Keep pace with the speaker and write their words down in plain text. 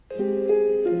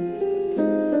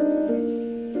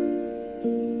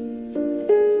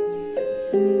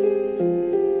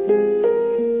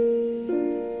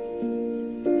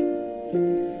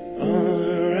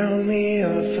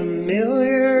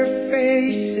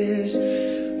faces,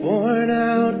 worn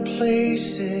out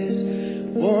places,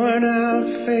 worn out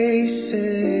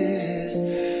faces,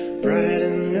 bright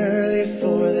and early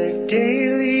for the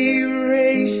daily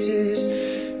races,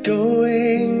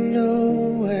 going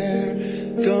nowhere,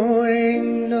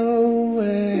 going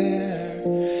nowhere.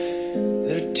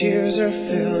 Their tears are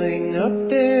filling up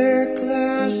their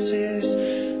glasses,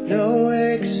 no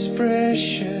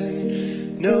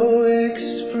expression, no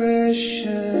expression.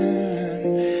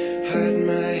 Hide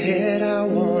my head, I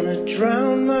wanna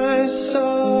drown my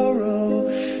sorrow.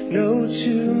 No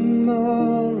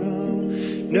tomorrow,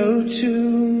 no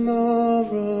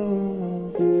tomorrow.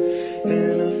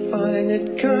 And I find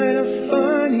it kinda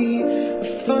funny, I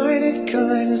find it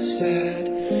kinda sad.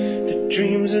 The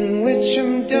dreams in which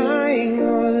I'm dying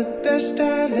are the best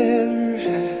I've ever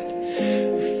had.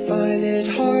 I find it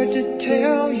hard to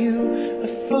tell you, I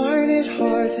find it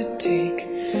hard to take.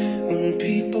 When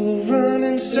people run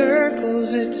in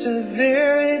circles, it's a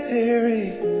very,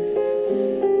 very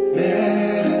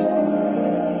mad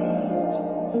world.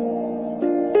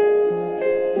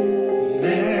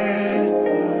 Mad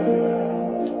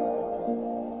world.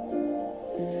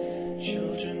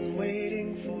 Children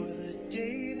waiting for the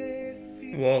day they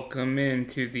feel. Welcome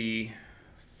into the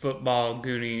Football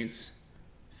Goonies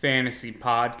Fantasy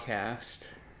Podcast.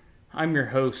 I'm your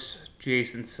host,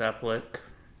 Jason Seplik.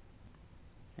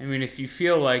 I mean, if you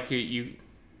feel like it,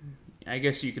 I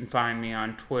guess you can find me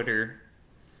on Twitter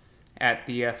at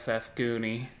the FF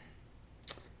Goonie.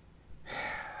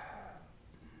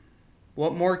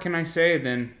 What more can I say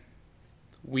than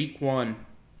week 1?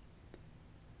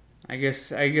 I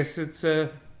guess it's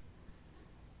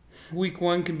week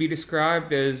 1 can be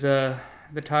described as the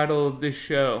title of this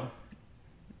show.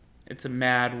 It's a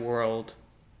mad world.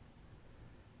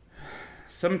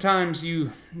 Sometimes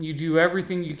you do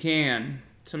everything you can.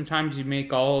 Sometimes you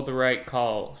make all the right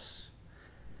calls.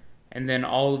 And then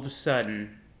all of a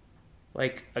sudden,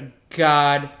 like a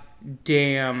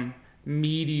goddamn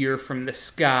meteor from the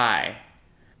sky,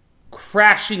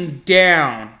 crashing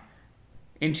down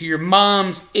into your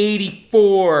mom's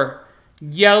 84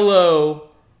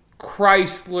 yellow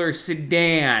Chrysler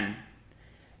sedan.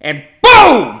 And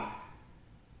boom!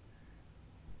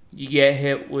 You get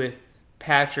hit with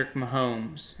Patrick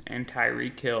Mahomes and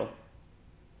Tyreek Hill.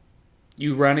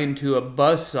 You run into a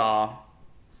buzzsaw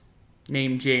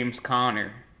named James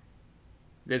Conner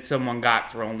that someone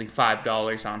got for only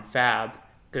 $5 on Fab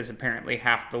because apparently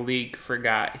half the league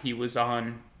forgot he was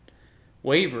on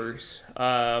waivers,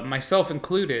 myself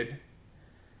included.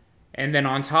 And then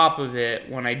on top of it,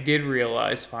 when I did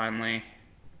realize finally,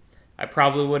 I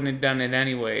probably wouldn't have done it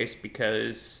anyways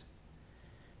because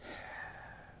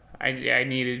I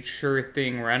needed sure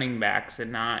thing running backs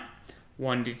and not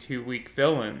 1 to 2 week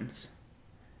fill-ins.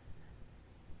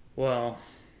 Well,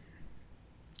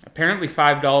 apparently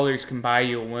 $5 can buy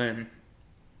you a win.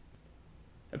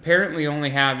 Apparently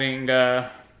only having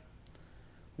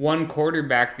one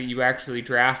quarterback that you actually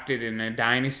drafted in a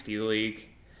dynasty league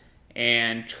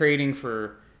and trading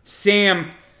for Sam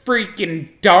freaking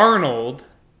Darnold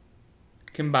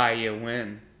can buy you a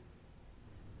win.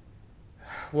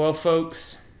 Well,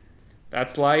 folks,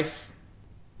 that's life.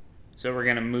 So we're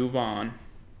going to move on.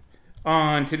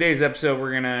 On today's episode, we're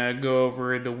going to go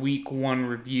over the Week 1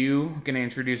 review. Going to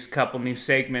introduce a couple new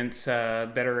segments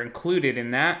that are included in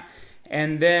that.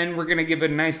 And then we're going to give a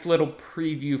nice little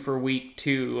preview for Week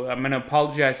 2. I'm going to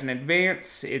apologize in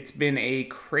advance. It's been a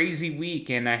crazy week,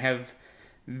 and I have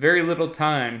very little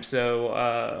time.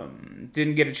 So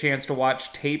didn't get a chance to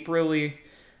watch tape, really.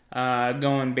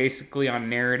 Going basically on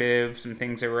narratives and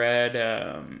things I read.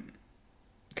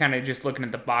 Kind of just looking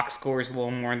at the box scores a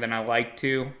little more than I like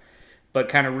to. But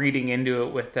kind of reading into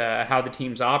it with how the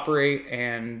teams operate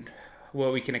and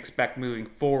what we can expect moving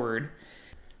forward.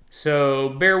 So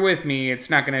bear with me, it's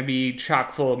not going to be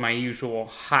chock full of my usual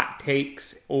hot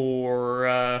takes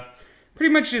or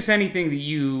pretty much just anything that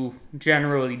you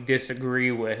generally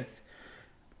disagree with.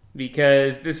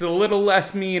 Because this is a little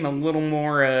less me and a little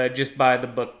more just by the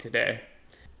book today.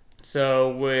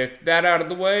 So with that out of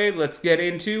the way, let's get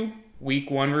into Week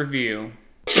 1 review.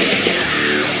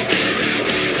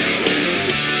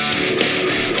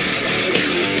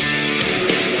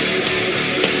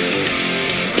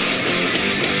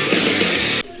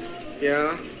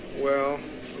 Yeah, well,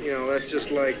 that's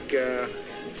just like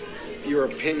your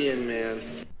opinion, man.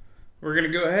 We're going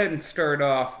to go ahead and start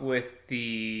off with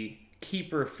the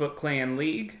Keeper Foot Clan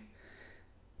League.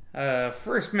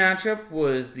 First matchup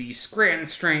was the Scranton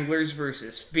Stranglers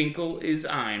versus Finkel is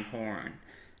Einhorn.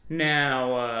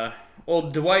 Now,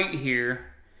 old Dwight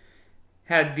here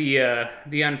had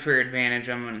the unfair advantage,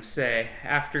 I'm going to say,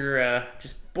 after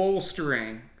just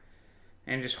bolstering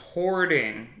and just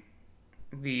hoarding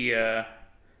the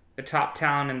top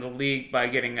talent in the league by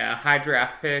getting a high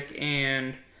draft pick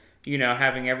and,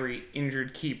 having every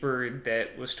injured keeper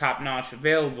that was top-notch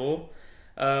available,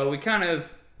 we kind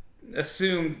of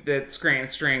assumed that Scranton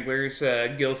Stranglers,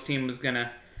 Gil's team, was going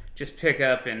to just pick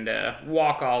up and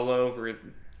walk all over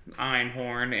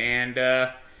Einhorn,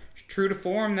 and true to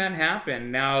form, that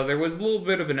happened. Now, there was a little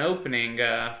bit of an opening.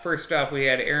 First off, we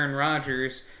had Aaron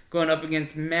Rodgers going up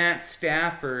against Matt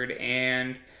Stafford,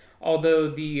 and although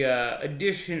the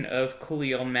addition of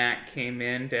Khalil Mack came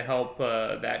in to help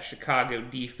that Chicago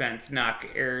defense knock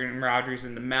Aaron Rodgers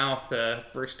in the mouth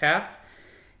first half,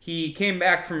 he came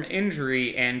back from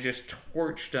injury and just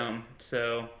torched him.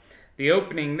 So the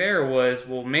opening there was,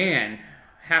 well, man,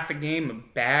 half a game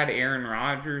of bad Aaron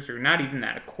Rodgers, or not even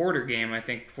that, a quarter game, I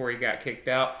think, before he got kicked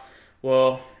out.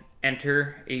 Well,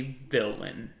 enter a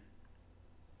villain.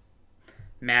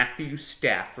 Matthew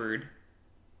Stafford,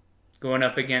 going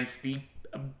up against the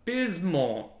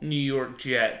abysmal New York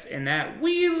Jets and that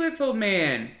wee little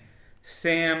man,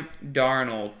 Sam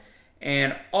Darnold.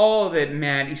 And all that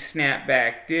Matty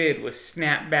Snapback did was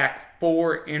snap back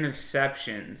 4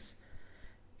 interceptions.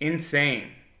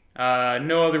 Insane.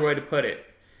 No other way to put it.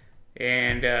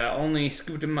 And only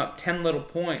scooped him up 10 little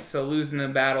points, so losing the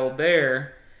battle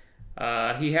there.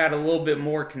 He had a little bit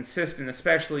more consistent,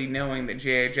 especially knowing that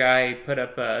J.J. put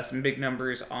up some big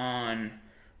numbers on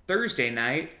Thursday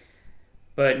night,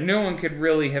 but no one could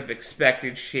really have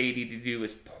expected Shady to do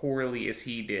as poorly as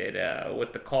he did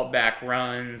with the callback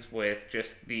runs, with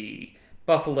just the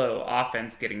Buffalo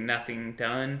offense getting nothing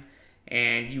done.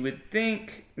 And you would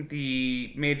think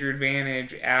the major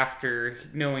advantage after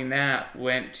knowing that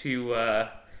went to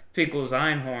Finkel's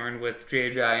Einhorn with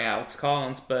J.J. Alex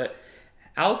Collins, but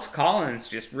Alex Collins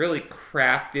just really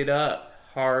crapped it up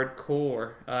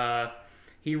hardcore.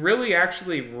 He really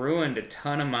actually ruined a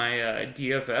ton of my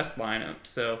DFS lineup.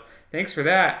 So thanks for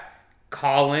that,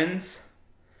 Collins.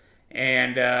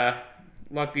 And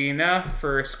lucky enough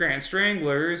for Scranton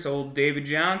Stranglers, old David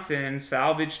Johnson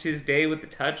salvaged his day with the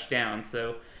touchdown.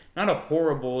 So not a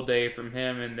horrible day from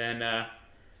him. And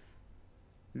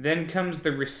then comes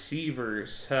the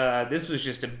receivers. This was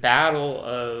just a battle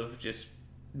of just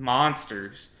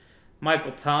monsters.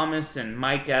 Michael Thomas and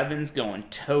Mike Evans going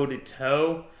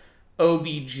toe-to-toe.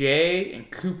 OBJ and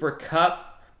Cooper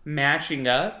Kupp matching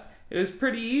up. It was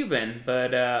pretty even,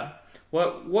 but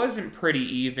what wasn't pretty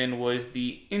even was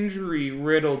the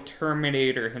injury-riddled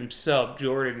Terminator himself,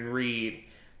 Jordan Reed,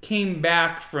 came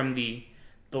back from the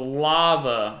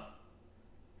lava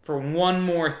for one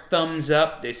more thumbs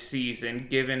up this season,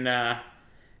 given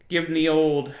the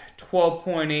old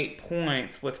 12.8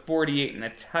 points with 48 and a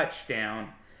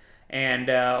touchdown. And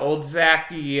old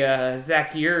Zachy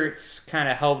Ertz kind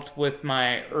of helped with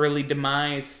my early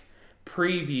demise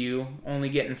preview, only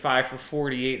getting 5 for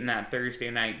 48 in that Thursday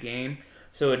night game.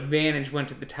 So advantage went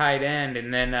to the tight end.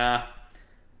 And then a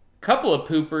couple of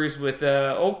poopers with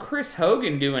old Chris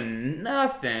Hogan doing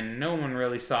nothing. No one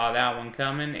really saw that one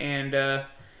coming. And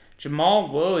Jamal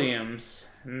Williams.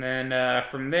 And then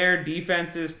from there,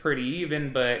 defense is pretty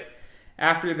even, but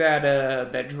after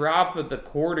that drop of the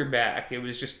quarterback, it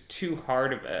was just too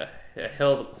hard of a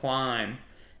hill to climb,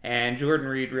 and Jordan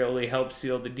Reed really helped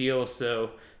seal the deal.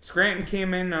 So Scranton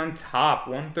came in on top,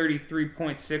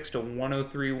 133.6 to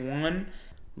 103.1.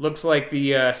 Looks like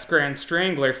the Scranton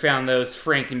Strangler found those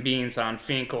Frankenbeans on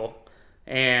Finkel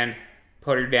and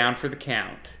put her down for the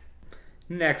count.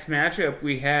 Next matchup,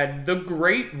 we had the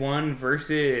Great One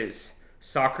versus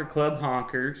Soccer Club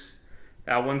Honkers.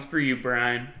 That one's for you,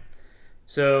 Brian.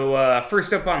 So,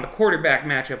 first up on the quarterback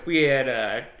matchup, we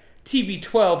had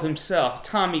TB12 himself,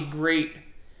 Tommy Great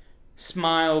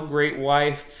Smile, Great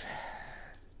Wife,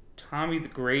 Tommy the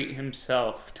Great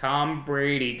himself, Tom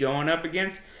Brady, going up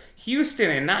against Houston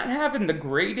and not having the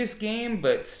greatest game,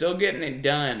 but still getting it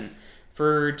done.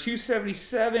 For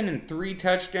 277 and 3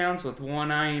 touchdowns with 1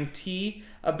 INT,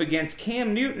 up against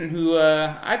Cam Newton, who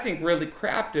I think really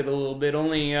crapped it a little bit,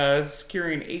 only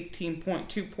securing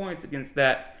 18.2 points against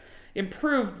that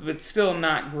improved, but still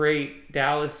not great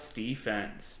Dallas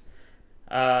defense.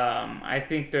 I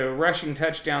think the rushing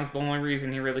touchdown's the only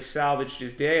reason he really salvaged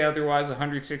his day. Otherwise,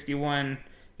 161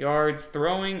 yards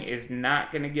throwing is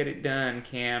not going to get it done,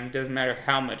 Cam. Doesn't matter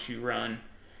how much you run.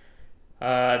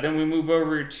 Then we move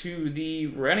over to the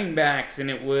running backs, and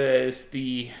it was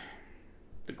the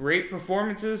great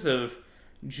performances of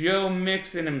Joe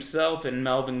Mixon himself and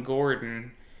Melvin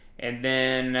Gordon. And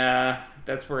then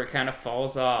that's where it kind of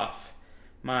falls off.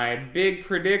 My big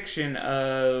prediction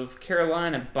of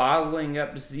Carolina bottling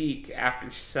up Zeke after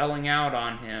selling out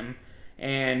on him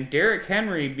And Derrick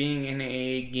Henry being in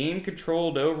a game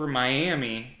controlled over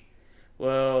Miami,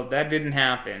 well, that didn't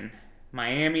happen.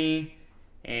 Miami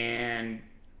and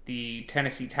the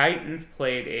Tennessee Titans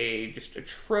played a just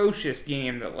atrocious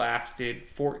game that lasted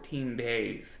 14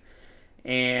 days.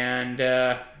 And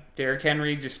Derrick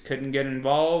Henry just couldn't get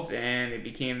involved, and it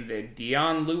became the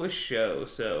Dion Lewis show.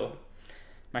 So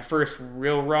my first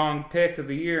real wrong pick of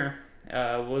the year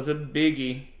was a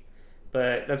biggie,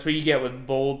 but that's what you get with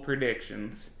bold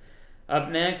predictions. Up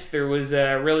next, there was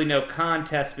really no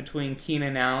contest between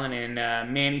Keenan Allen and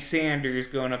Manny Sanders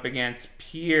going up against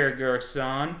Pierre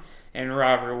Garçon and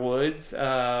Robert Woods.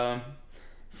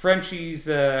 Frenchie's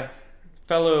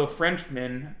fellow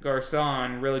Frenchman,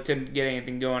 Garçon, really couldn't get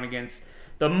anything going against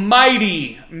the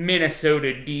mighty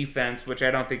Minnesota defense, which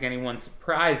I don't think anyone's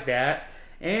surprised at.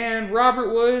 And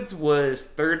Robert Woods was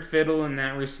third fiddle in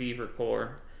that receiver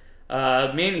corps.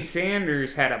 Manny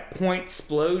Sanders had a point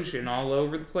explosion all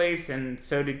over the place, and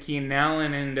so did Keenan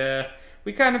Allen, and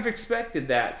we kind of expected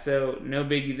that, so no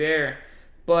biggie there.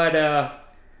 But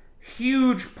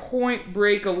huge point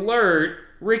break alert,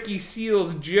 Ricky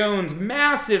Seals-Jones,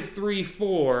 massive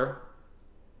 3-4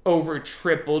 over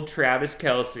tripled Travis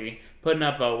Kelce, putting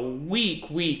up a weak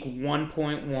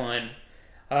 1.1.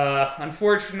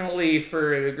 Unfortunately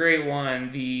for the great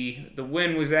one, the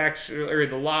win was actually, or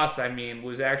the loss,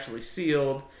 was actually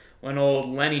sealed when old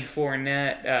Lenny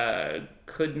Fournette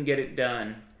couldn't get it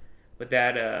done with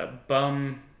that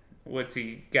bum. What's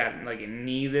he got, like a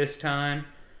knee this time?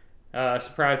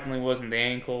 Surprisingly, wasn't the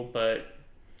ankle, but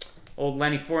old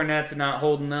Lenny Fournette's not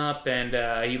holding up, and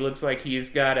he looks like he's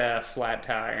got a flat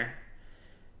tire.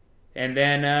 And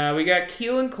then we got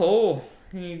Keelan Cole.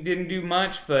 He didn't do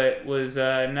much, but was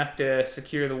enough to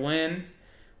secure the win,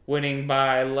 winning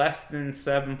by less than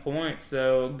 7 points.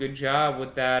 So good job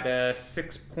with that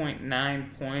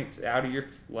 6.9 points out of your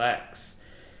flex.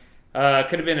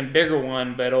 Could have been a bigger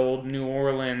one, but old New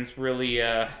Orleans really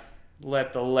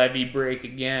let the levee break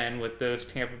again with those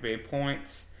Tampa Bay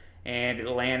points, and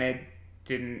Atlanta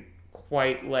didn't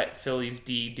quite let Philly's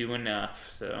D do enough.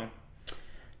 So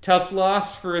tough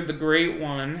loss for the great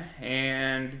one,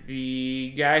 and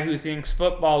the guy who thinks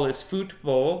football is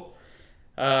football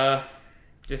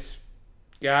just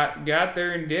got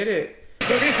there and did it.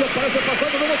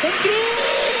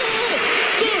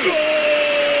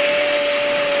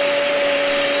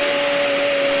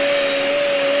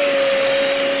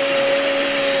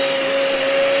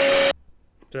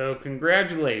 So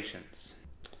congratulations.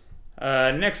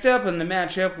 Next up in the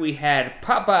matchup, we had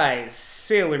Popeye's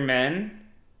Sailormen.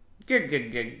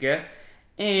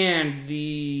 And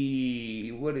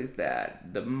the, what is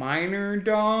that? The Minor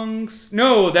Dongs?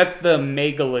 No, that's the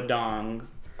Megalodons.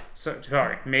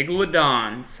 Sorry,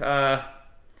 Megalodons.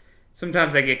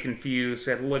 Sometimes I get confused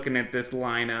at looking at this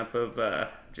lineup of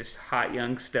just hot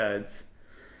young studs.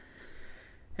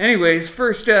 Anyways,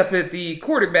 first up at the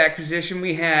quarterback position,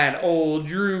 we had old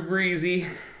Drew Breesy,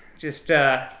 just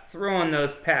throwing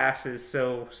those passes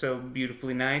so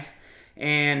beautifully nice.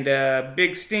 And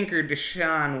big stinker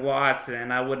Deshaun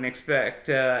Watson. I wouldn't expect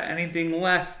anything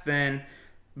less than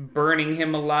burning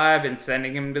him alive and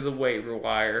sending him to the waiver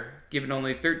wire. Given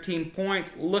only 13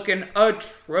 points, looking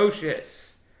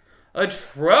atrocious.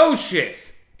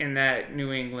 Atrocious in that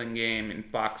New England game in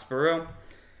Foxborough.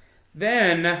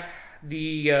 Then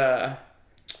the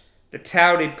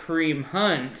touted Kareem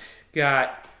Hunt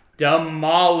got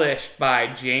demolished by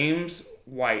James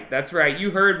White. That's right,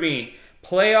 you heard me.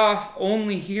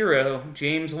 Playoff-only hero,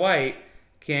 James White,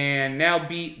 can now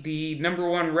beat the number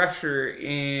one rusher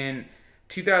in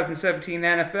 2017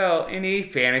 NFL in a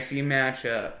fantasy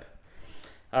matchup.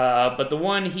 But the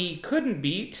one he couldn't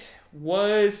beat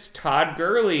was Todd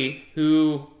Gurley,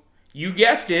 who, you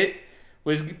guessed it,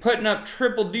 was putting up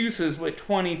triple deuces with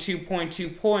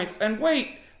 22.2 points. And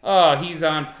wait, he's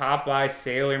on Popeye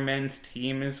Sailormen's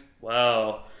team as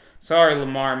well. Sorry,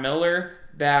 Lamar Miller.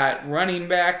 That running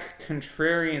back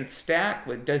contrarian stack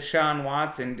with Deshaun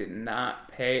Watson did not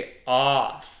pay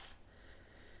off.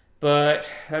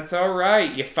 But that's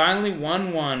alright. You finally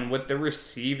won one with the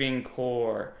receiving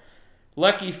core.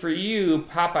 Lucky for you,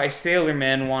 Popeye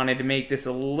Sailorman wanted to make this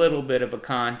a little bit of a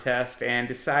contest and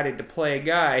decided to play a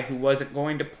guy who wasn't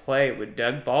going to play with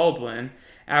Doug Baldwin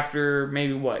after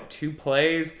maybe, 2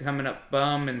 plays, coming up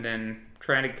bum and then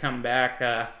trying to come back.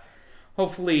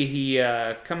 Hopefully he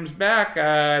comes back.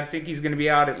 I think he's going to be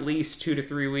out at least 2 to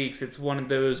 3 weeks. It's one of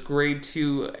those grade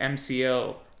 2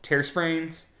 MCL tear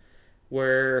sprains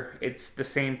where it's the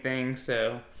same thing.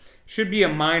 So should be a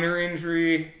minor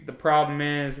injury. The problem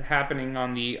is happening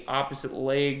on the opposite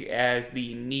leg as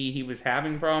the knee he was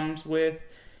having problems with.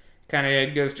 kind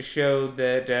of goes to show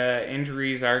that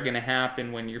injuries are going to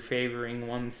happen when you're favoring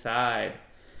one side.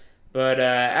 But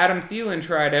Adam Thielen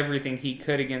tried everything he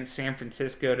could against San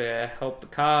Francisco to help the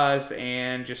cause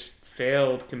and just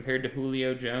failed compared to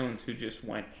Julio Jones, who just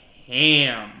went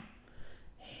ham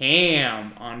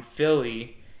on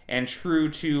Philly, and true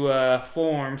to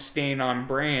form, staying on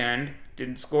brand,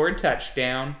 didn't score a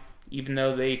touchdown, even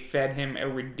though they fed him a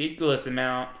ridiculous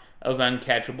amount of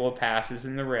uncatchable passes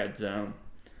in the red zone.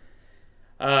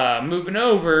 Moving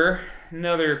over,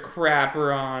 another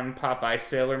crapper on Popeye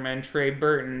Sailorman, Trey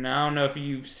Burton. I don't know if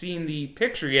you've seen the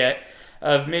picture yet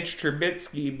of Mitch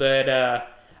Trubisky, but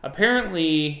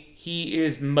apparently he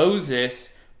is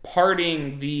Moses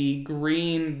parting the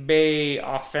Green Bay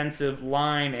offensive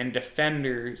line and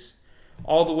defenders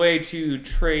all the way to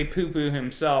Trey Poo-Poo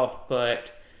himself,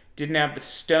 but didn't have the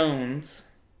stones.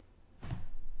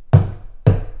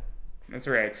 That's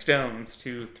right, stones,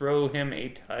 to throw him a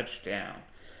touchdown.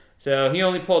 So he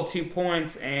only pulled 2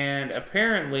 points, and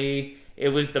apparently it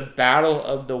was the battle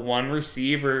of the one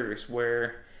receivers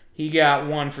where he got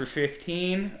 1 for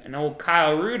 15, and old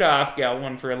Kyle Rudolph got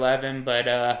 1 for 11,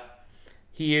 but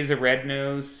he is a red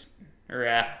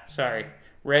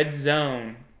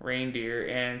zone reindeer,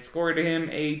 and scored him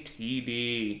a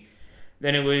TD.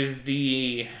 Then it was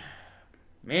the,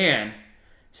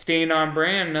 staying on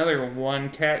brand, another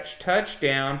one-catch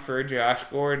touchdown for Josh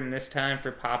Gordon, this time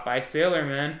for Popeye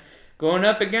Sailorman, going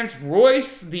up against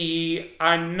Royce, the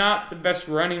I'm not the best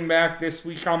running back this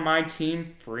week on my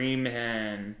team,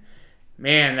 Freeman.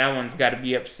 Man, that one's got to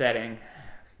be upsetting.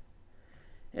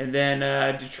 And then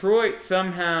Detroit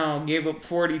somehow gave up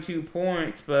 42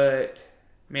 points, but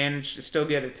managed to still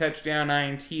get a touchdown,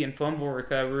 INT, and fumble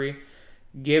recovery,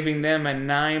 giving them a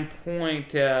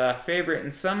 9-point favorite,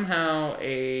 and somehow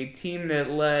a team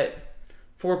that let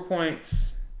 4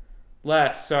 points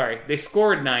less. They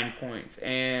scored 9 points,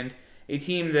 and a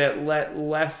team that let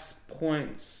less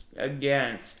points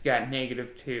against got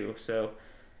 -2. So,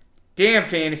 damn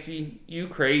fantasy, you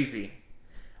crazy.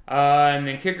 And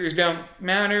then kickers don't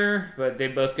matter, but they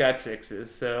both got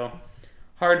 6s. So,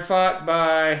 hard fought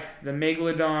by the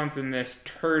Megalodons in this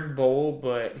turd bowl,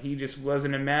 but he just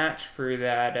wasn't a match for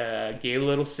that gay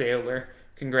little sailor.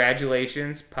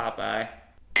 Congratulations, Popeye.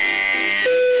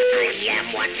 I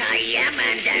am what I am,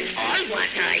 and that's all what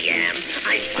I am.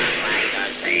 I'm Popeye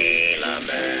the Sailor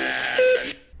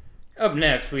Man. Up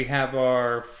next, we have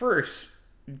our first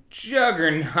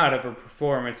juggernaut of a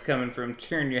performance coming from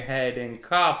Turn Your Head in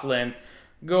Coughlin,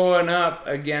 going up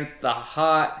against the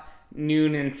hot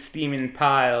noon and steaming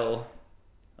pile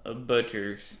of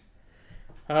butchers.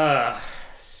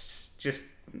 Just,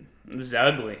 this is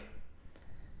ugly.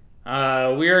 We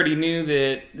already knew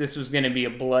that this was going to be a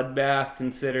bloodbath,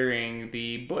 considering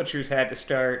the butchers had to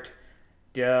start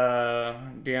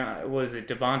was it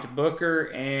Devonta Booker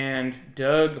and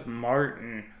Doug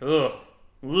Martin. Ugh.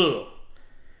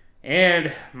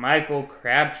 And Michael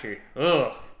Crabtree.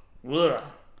 Ugh.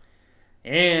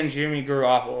 And Jimmy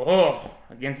Garoppolo.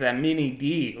 Against that mini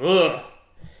D. Ugh.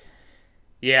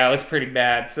 Yeah, it was pretty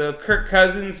bad. So Kirk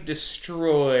Cousins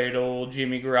destroyed old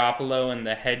Jimmy Garoppolo in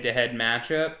the head-to-head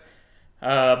matchup.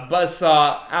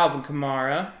 Buzzsaw Alvin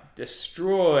Kamara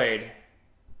destroyed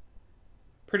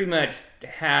pretty much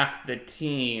half the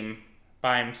team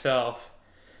by himself.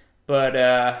 But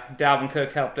Dalvin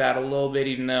Cook helped out a little bit,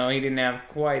 even though he didn't have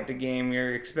quite the game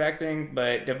you're expecting.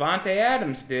 But Devontae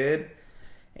Adams did.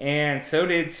 And so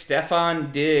did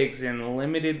Stephon Diggs, and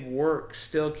limited work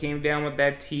still came down with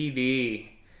that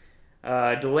TD.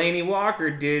 Delaney Walker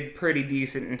did pretty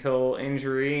decent until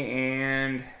injury,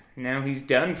 and now he's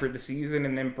done for the season.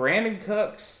 And then Brandon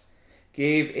Cooks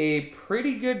gave a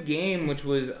pretty good game, which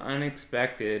was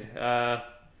unexpected.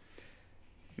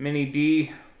 Mini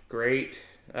D, great.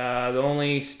 The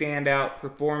only standout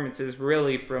performances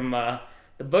really from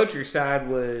the Butcher side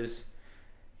was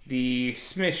the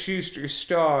Smith-Schuster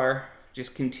star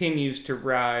just continues to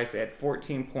rise at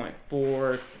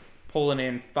 14.4, pulling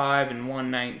in 5 and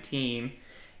 119.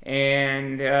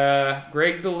 And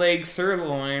Greg the Leg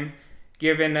Sirloin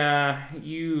giving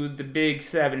you the big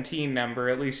 17 number.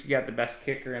 At least you got the best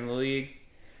kicker in the league.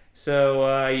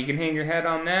 So you can hang your head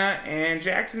on that. And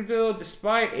Jacksonville,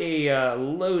 despite a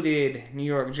loaded New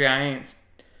York Giants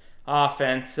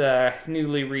offense,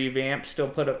 newly revamped, still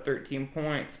put up 13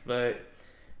 points. But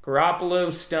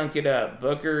Garoppolo stunk it up.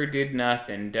 Booker did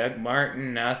nothing. Doug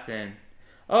Martin, nothing.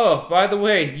 Oh, by the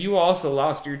way, you also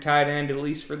lost your tight end, at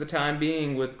least for the time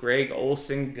being, with Greg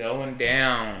Olsen going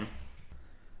down.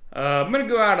 I'm going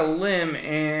to go out a limb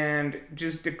and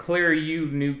just declare you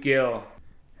Nuke Gill.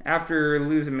 After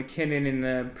losing McKinnon in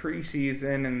the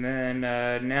preseason and then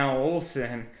now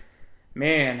Olsen,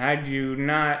 Man, I do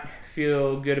not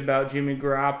feel good about Jimmy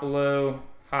Garoppolo,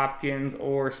 Hopkins,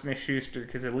 or Smith-Schuster,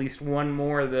 because at least one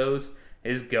more of those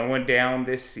is going down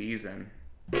this season.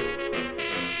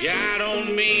 Yeah, I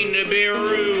don't mean to be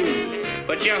rude,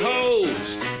 but your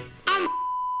host,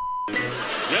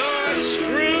 you're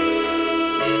screwed.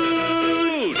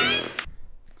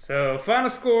 So, final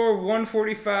score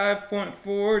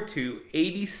 145.4 to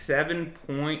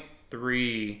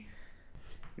 87.3.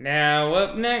 Now,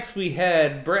 up next, we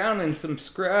had Brown and some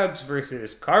Scrubs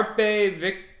versus Carpe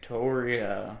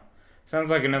Victoria.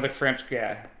 Sounds like another French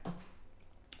guy.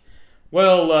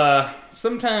 Well,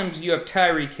 sometimes you have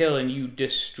Tyreek Hill and you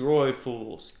destroy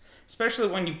fools, especially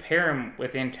when you pair him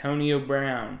with Antonio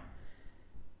Brown.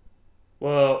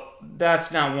 Well,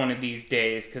 that's not one of these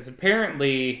days, because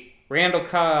apparently Randall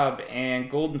Cobb and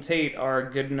Golden Tate are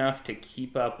good enough to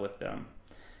keep up with them.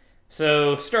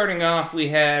 So, starting off, we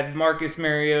had Marcus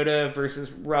Mariota versus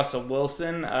Russell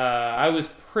Wilson. I was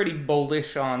pretty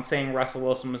bullish on saying Russell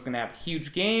Wilson was going to have a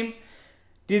huge game.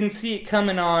 Didn't see it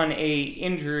coming on a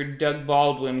injured Doug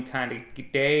Baldwin kind of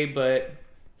day, but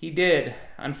he did.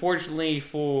 Unfortunately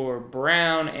for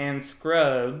Brown and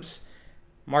Scrubs,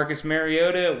 Marcus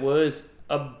Mariota was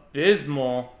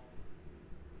abysmal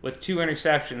with 2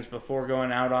 interceptions before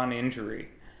going out on injury.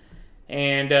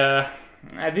 And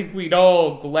I think we'd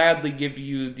all gladly give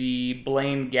you the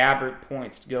Blaine Gabbert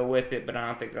points to go with it, but I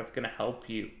don't think that's going to help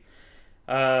you.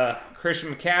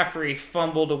 Christian McCaffrey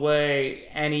fumbled away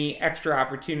any extra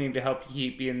opportunity to help you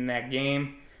keep you in that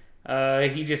game.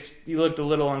 He looked a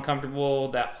little uncomfortable.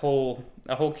 The whole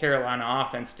Carolina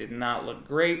offense did not look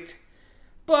great,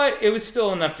 but it was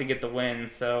still enough to get the win.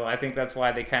 So I think that's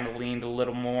why they kind of leaned a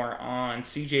little more on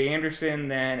C.J. Anderson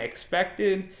than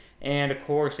expected. And of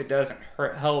course, it doesn't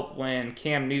help when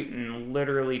Cam Newton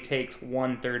literally takes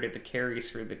 1/3 of the carries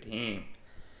for the team.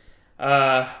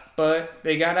 But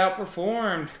they got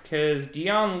outperformed because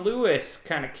Dion Lewis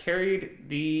kind of carried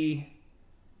Dion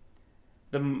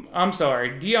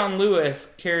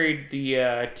Lewis carried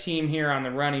the team here on the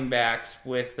running backs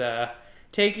with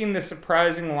taking the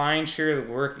surprising lion's share of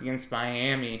the work against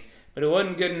Miami. But it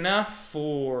wasn't good enough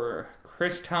for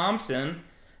Chris Thompson,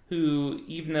 who,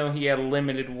 even though he had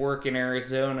limited work in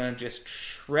Arizona, just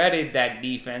shredded that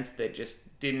defense that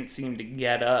just didn't seem to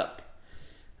get up.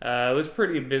 It was a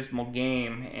pretty abysmal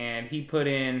game, and he put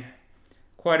in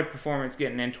quite a performance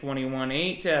getting in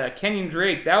 21-8. Kenyon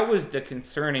Drake, that was the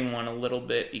concerning one a little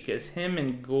bit because him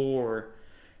and Gore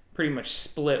pretty much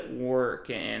split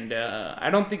work, and I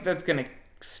don't think that's going to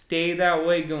stay that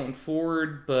way going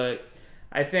forward, but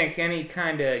I think any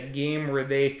kind of game where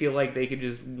they feel like they could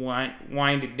just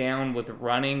wind it down with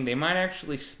running, they might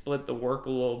actually split the work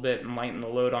a little bit and lighten the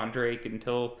load on Drake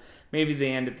until maybe the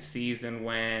end of the season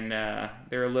when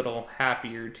they're a little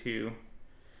happier to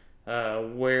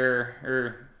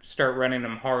start running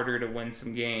them harder to win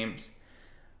some games.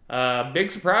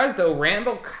 Big surprise though,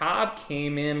 Randall Cobb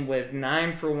came in with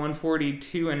 9 for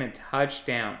 142 and a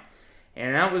touchdown.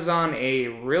 And that was on a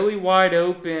really wide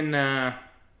open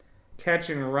catch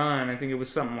and run. I think it was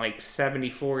something like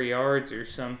 74 yards or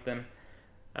something.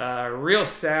 Real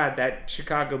sad that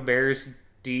Chicago Bears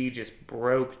D just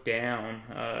broke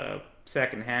down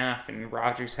second half, and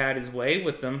Rodgers had his way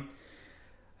with them.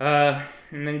 And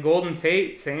then Golden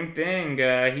Tate, same thing.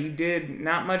 He did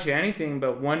not much of anything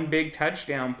but one big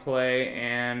touchdown play,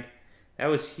 and that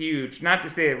was huge. Not to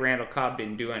say that Randall Cobb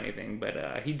didn't do anything,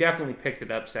 but he definitely picked it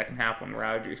up second half when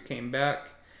Rodgers came back.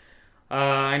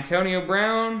 Antonio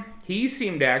Brown, he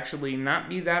seemed to actually not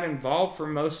be that involved for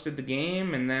most of the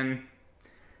game, and then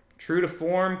true to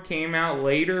form, came out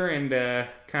later and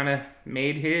kind of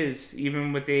made his.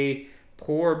 Even with a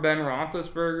poor Ben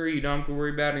Roethlisberger, you don't have to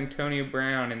worry about Antonio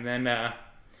Brown. And then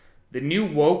the new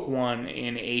woke one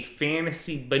in a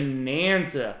fantasy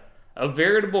bonanza, a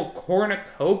veritable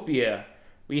cornucopia.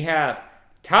 We have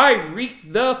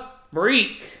Tyreek the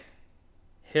Freak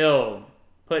Hill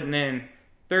putting in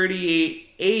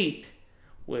 38-8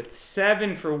 with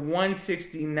 7 for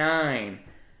 169.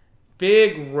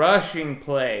 Big rushing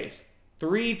plays.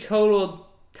 3 total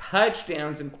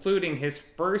touchdowns, including his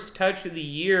first touch of the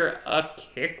year, a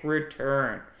kick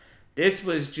return. This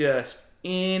was just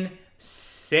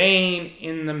insane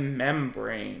in the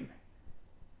membrane.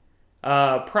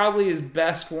 Probably his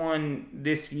best one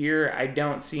this year. I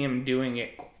don't see him doing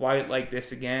it quite like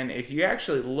this again. If you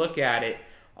actually look at it,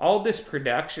 all this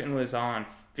production was on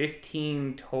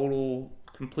 15 total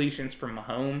completions from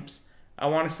Mahomes, I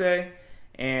want to say.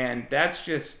 And that's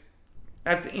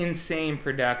insane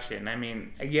production. I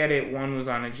mean, I get it. One was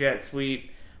on a jet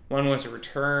sweep, one was a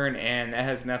return, and that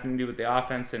has nothing to do with the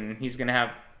offense, and he's going to have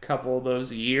a couple of those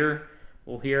a year.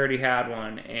 Well, he already had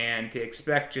one, and to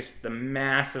expect just the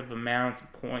massive amounts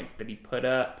of points that he put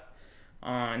up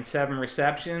on 7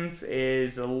 receptions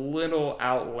is a little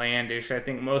outlandish. I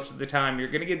think most of the time you're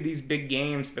going to get these big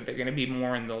games, but they're going to be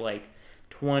more in the like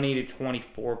 20 to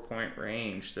 24 point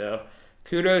range. So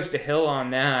kudos to Hill on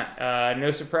that.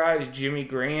 No surprise, Jimmy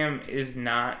Graham is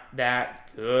not that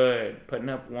good, putting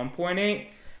up 1.8.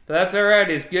 But that's all right.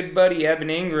 His good buddy Evan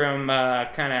Ingram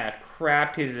kind of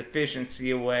crapped his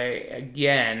efficiency away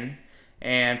again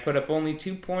and put up only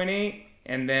 2.8.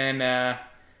 And then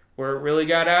where it really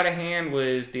got out of hand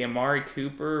was the Amari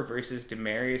Cooper versus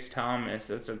Demaryius Thomas.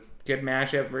 That's a good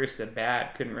matchup versus a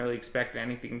bad. Couldn't really expect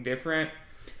anything different.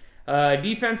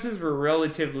 Defenses were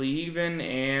relatively even,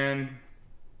 and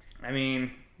I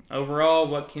mean, overall,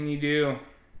 what can you do?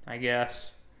 I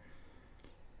guess.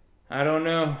 I don't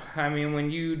know. I mean,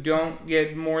 when you don't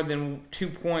get more than 2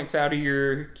 points out of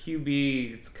your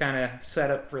QB, it's kind of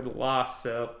set up for the loss.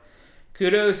 So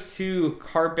kudos to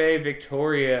Carpe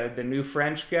Victoria, the new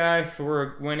French guy,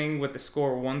 for winning with the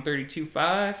score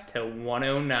 132.5 to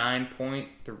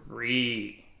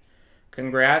 109.3.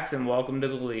 Congrats and welcome to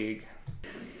the league.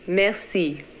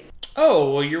 Merci.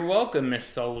 Oh, well, you're welcome, Miss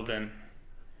Sullivan.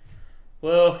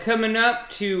 Well, coming up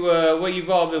to what you've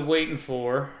all been waiting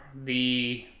for,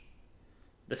 the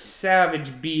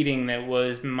savage beating that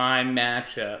was my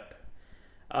matchup.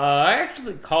 I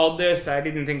actually called this. I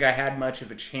didn't think I had much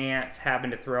of a chance,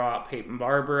 having to throw out Peyton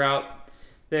Barber out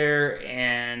there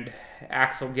and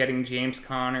Axel getting James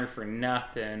Conner for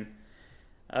nothing.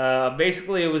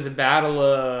 Basically, it was a battle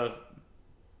of,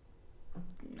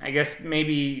 I guess,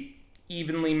 maybe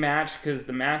evenly matched because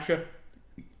the matchup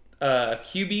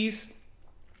QBs,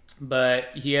 but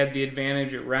he had the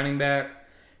advantage at running back.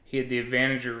 He had the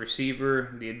advantage at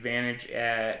receiver, the advantage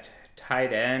at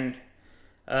tight end.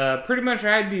 Pretty much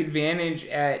I had the advantage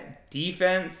at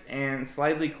defense and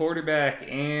slightly quarterback,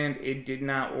 and it did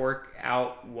not work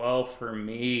out well for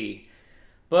me.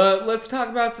 But let's talk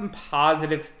about some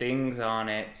positive things on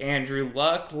it. Andrew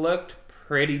Luck looked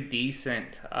pretty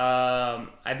decent.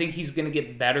 I think he's going to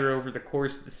get better over the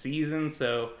course of the season,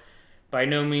 so by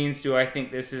no means do I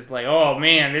think this is like, oh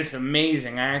man, this is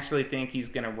amazing. I actually think he's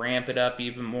going to ramp it up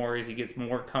even more as he gets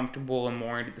more comfortable and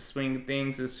more into the swing of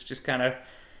things. It's just kind of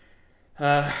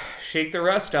shake the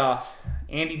rust off.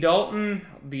 Andy Dalton,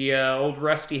 the old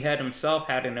rusty head himself,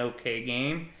 had an okay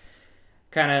game.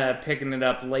 Kind of picking it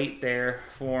up late there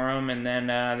for him. And then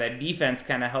that defense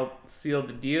kind of helped seal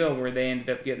the deal where they ended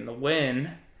up getting the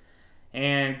win.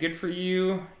 And good for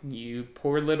you, you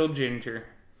poor little ginger.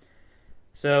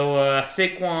 So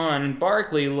Saquon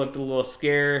Barkley looked a little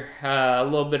scared, a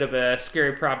little bit of a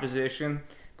scary proposition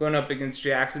going up against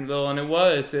Jacksonville, and it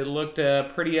looked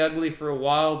pretty ugly for a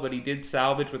while, but he did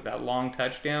salvage with that long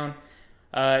touchdown.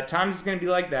 At times it's going to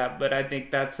be like that, but I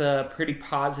think that's a pretty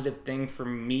positive thing for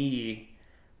me,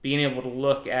 being able to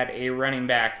look at a running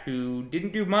back who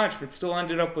didn't do much, but still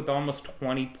ended up with almost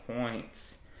 20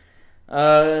 points.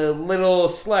 Little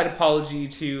slight apology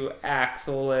to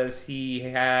Axel, as he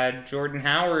had Jordan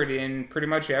Howard in pretty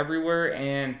much everywhere,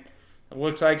 and it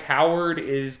looks like Howard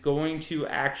is going to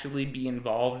actually be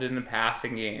involved in the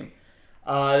passing game.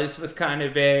 This was kind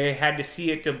of a had to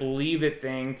see it to believe it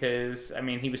thing, because, I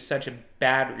mean, he was such a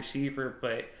bad receiver,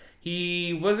 but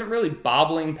he wasn't really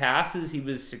bobbling passes. He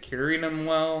was securing them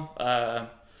well. I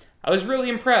was really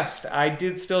impressed. I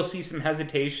did still see some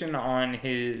hesitation on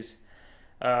his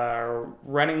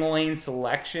running lane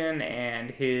selection and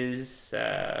his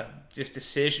just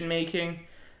decision making,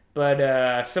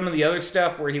 but some of the other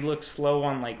stuff where he looked slow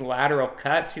on like lateral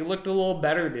cuts, he looked a little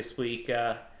better this week.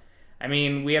 I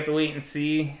mean, we have to wait and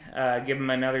see, give him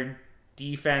another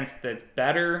defense that's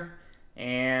better,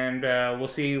 and we'll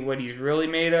see what he's really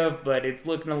made of, but it's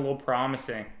looking a little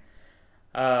promising.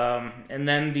 And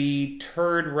then the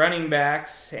turd running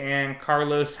backs, and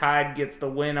Carlos Hyde gets the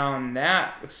win on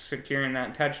that, securing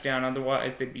that touchdown.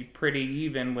 Otherwise, they'd be pretty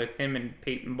even with him and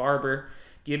Peyton Barber.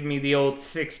 Give me the old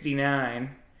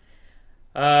 69.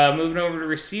 Moving over to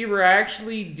receiver, I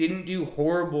actually didn't do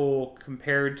horrible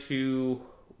compared to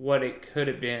what it could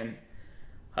have been.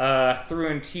 Threw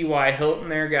in T.Y. Hilton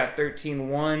there, got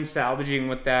 13-1, salvaging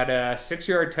with that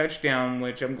 6-yard touchdown,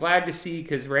 which I'm glad to see,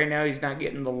 because right now he's not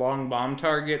getting the long bomb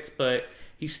targets, but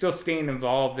he's still staying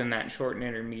involved in that short and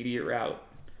intermediate route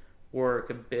work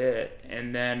a bit.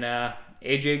 And then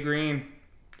A.J. Green,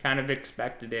 kind of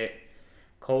expected it.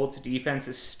 Colts defense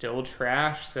is still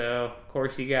trash, so of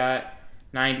course he got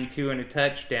 92 and a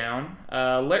touchdown.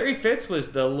 Larry Fitz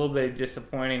was the little bit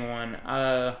disappointing one.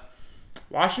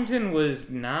 Washington was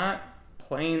not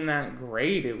playing that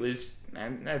great. It was,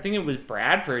 I think it was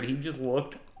Bradford. He just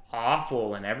looked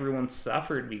awful, and everyone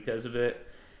suffered because of it.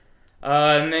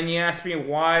 And then you asked me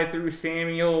why I threw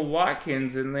Samuel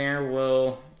Watkins in there.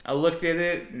 Well, I looked at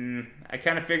it, and I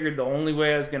kind of figured the only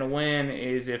way I was going to win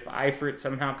is if Eifert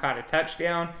somehow caught a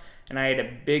touchdown, and I had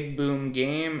a big boom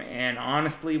game. And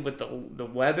honestly, with the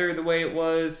weather the way it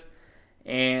was,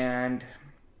 and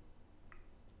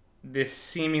this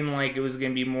seeming like it was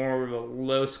going to be more of a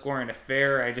low-scoring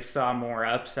affair, I just saw more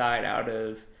upside out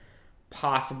of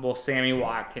possible Sammy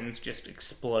Watkins just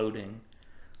exploding.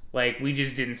 Like, we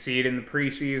just didn't see it in the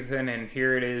preseason, and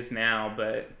here it is now.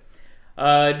 But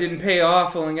it didn't pay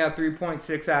off. Only got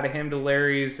 3.6 out of him to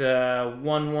Larry's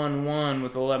 111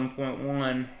 with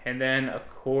 11.1. And then, of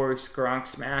course, Gronk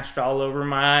smashed all over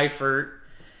my Eifert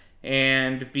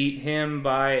and beat him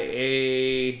by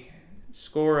a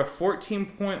score of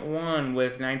 14.1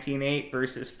 with 19.8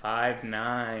 versus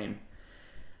 5.9.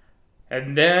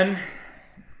 And then,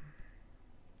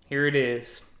 here it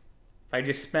is. I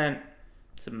just spent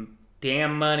some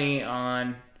damn money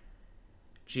on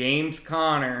James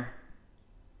Conner,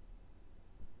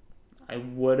 I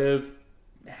would have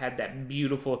had that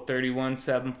beautiful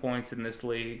 31-7 points in this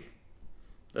league.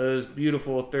 Those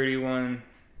beautiful 31-7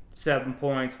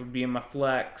 points would be in my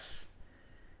flex,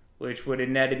 which would have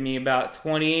netted me about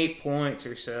 28 points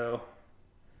or so.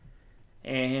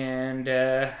 And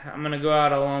I'm going to go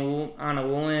out on a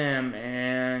limb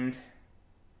and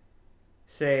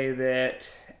say that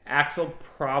Axel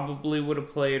probably would have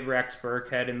played Rex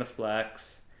Burkhead in the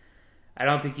flex. I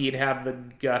don't think he'd have the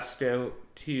gusto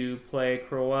to play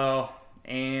Crowell,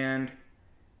 and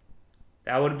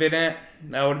that would have been it.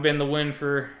 That would have been the win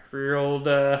for your old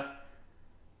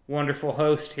wonderful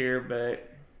host here, but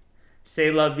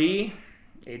c'est la vie.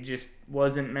 It just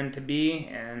wasn't meant to be,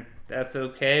 and that's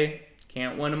okay.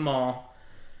 Can't win them all.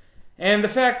 And the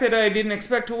fact that I didn't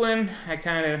expect to win, I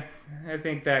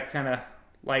think that kind of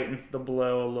lightens the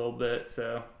blow a little bit.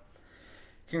 So,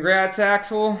 congrats,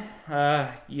 Axel.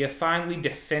 You finally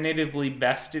definitively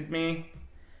bested me,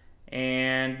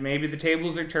 and maybe the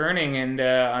tables are turning, and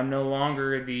I'm no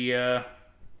longer the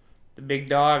big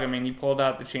dog. I mean, you pulled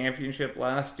out the championship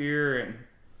last year, and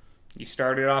you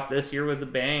started off this year with a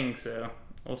bang. So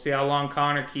we'll see how long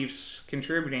Connor keeps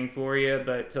contributing for you,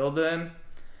 but till then,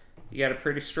 you got a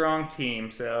pretty strong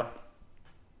team. So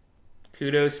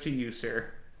kudos to you,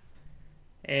 sir.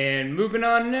 And moving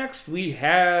on next, we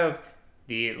have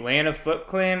the Atlanta Foot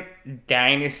Clan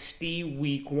Dynasty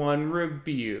Week 1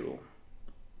 review.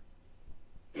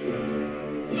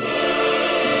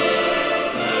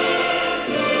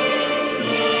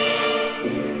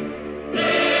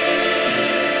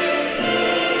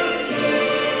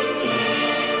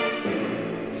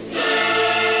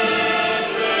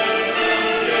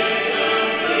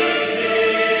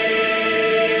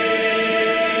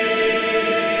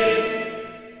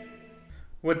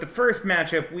 With the first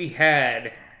matchup, we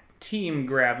had Team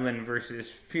Gravlin versus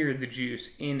Fear the Juice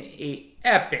in an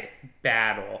epic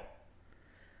battle.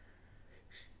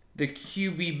 The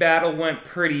QB battle went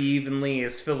pretty evenly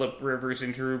as Phillip Rivers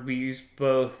and Drew Brees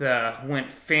both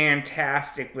went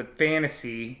fantastic with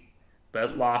fantasy,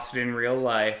 but lost in real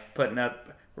life, putting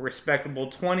up a respectable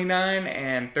 29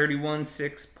 and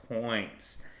 31-6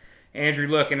 points. Andrew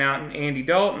Luck and Andy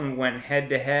Dalton went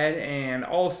head-to-head and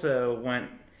also went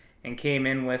and came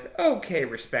in with okay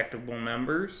respectable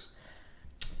numbers.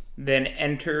 Then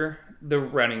enter the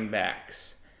running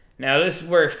backs. Now this is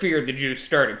where Fear the Juice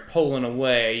started pulling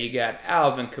away. You got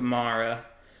Alvin Kamara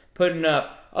putting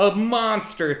up a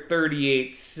monster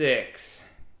 38-6.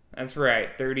 That's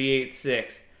right,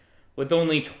 38-6. With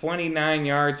only 29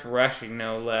 yards rushing,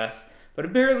 no less. But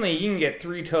apparently you can get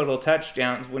 3 total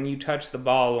touchdowns when you touch the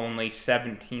ball only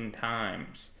 17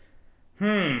 times.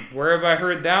 Where have I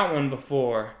heard that one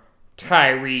before?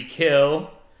 Tyreek Hill.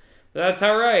 But that's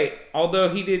alright. Although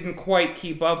he didn't quite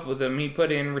keep up with him, he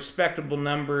put in respectable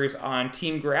numbers on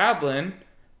Team Gravlin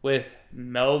with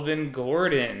Melvin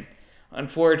Gordon.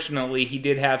 Unfortunately, he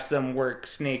did have some work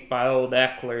snaked by old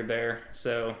Eckler there,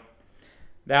 so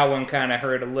that one kind of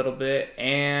hurt a little bit.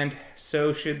 And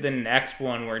so should the next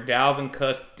one, where Dalvin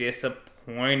Cook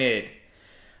disappointed.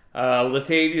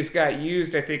 Latavius got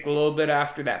used, I think, a little bit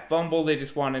after that fumble. They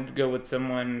just wanted to go with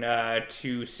someone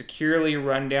to securely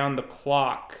run down the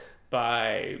clock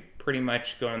by pretty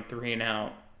much going 3 and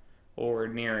out or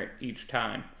near it each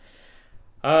time.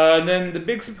 Then the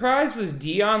big surprise was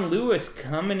Dion Lewis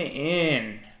coming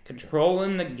in,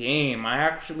 controlling the game. I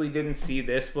actually didn't see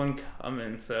this one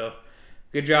coming, so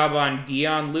good job on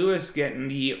Dion Lewis getting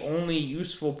the only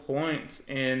useful points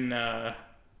in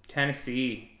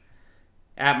Tennessee.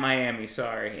 In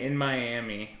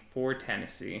Miami for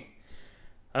Tennessee.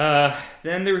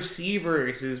 Then the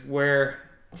receivers is where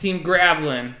Team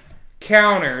Gravelin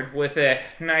countered with a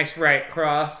nice right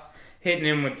cross, hitting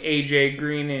him with A.J.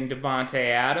 Green and Devontae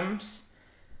Adams.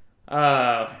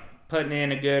 Putting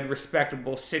in a good,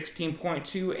 respectable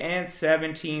 16.2 and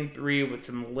 17.3 with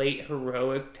some late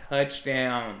heroic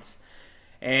touchdowns.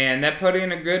 And that put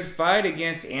in a good fight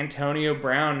against Antonio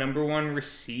Brown, number one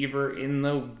receiver in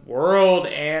the world,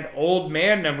 and old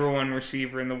man number one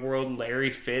receiver in the world,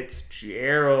 Larry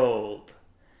Fitzgerald.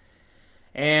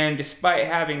 And despite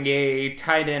having a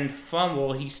tight end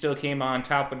fumble, he still came on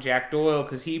top with Jack Doyle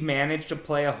because he managed to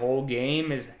play a whole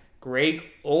game as Greg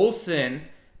Olsen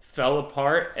fell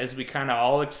apart, as we kind of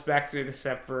all expected,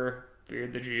 except for Fear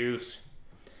the Juice.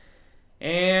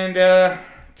 And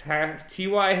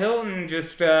T.Y. Hilton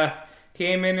just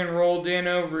came in and rolled in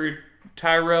over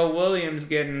Tyrell Williams,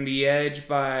 getting the edge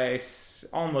by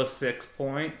almost 6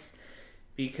 points.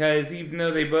 Because even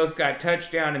though they both got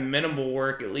touchdown and minimal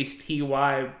work, at least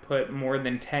T.Y. put more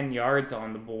than 10 yards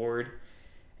on the board.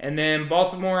 And then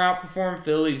Baltimore outperformed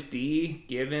Philly's D,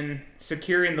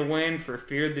 securing the win for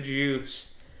Fear the Juice.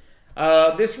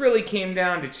 This really came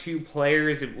down to two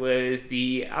players. It was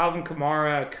the Alvin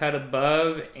Kamara cut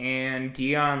above and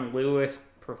Dion Lewis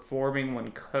performing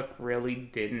when Cook really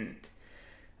didn't.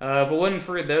 If it wasn't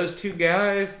for those two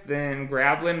guys, then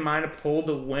Gravelin might have pulled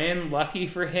a win. Lucky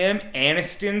for him,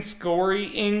 Aniston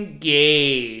Scory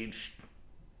engaged.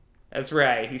 That's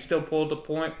right, he still pulled a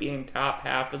point, being top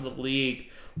half of the league.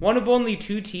 One of only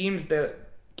two teams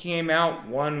that came out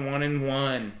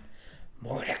 1-1-1.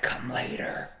 More to come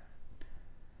later.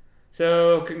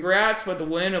 So, congrats with the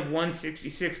win of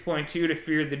 166.2 to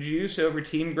Fear the Juice over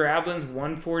Team Gravelin's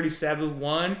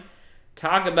 147-1.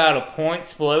 Talk about a point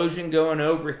explosion going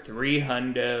over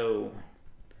 300.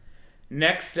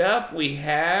 Next up, we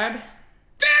had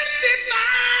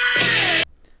 55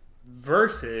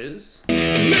 versus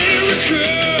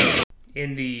America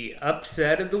in the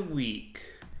upset of the week.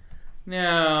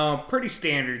 Now, pretty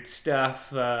standard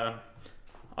stuff.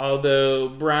 Although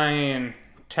Brian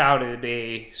touted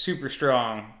a super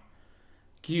strong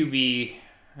QB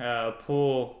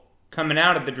pool coming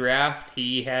out of the draft,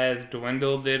 he has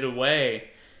dwindled it away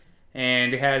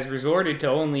and has resorted to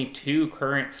only two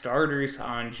current starters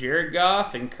on Jared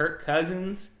Goff and Kirk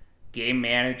Cousins, game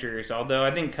managers. Although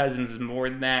I think Cousins is more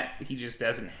than that, he just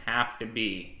doesn't have to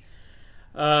be.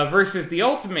 Versus the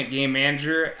ultimate game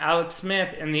manager, Alex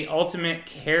Smith, and the ultimate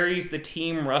carries the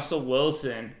team, Russell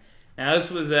Wilson. Now,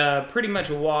 this was pretty much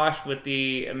a wash with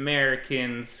the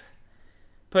Americans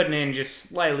putting in just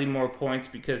slightly more points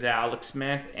because of Alex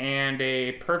Smith, and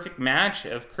a perfect match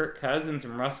of Kirk Cousins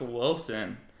and Russell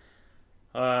Wilson.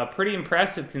 Pretty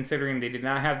impressive considering they did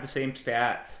not have the same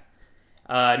stats.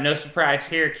 No surprise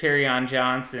here, Kerryon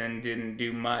Johnson didn't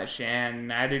do much, and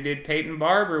neither did Peyton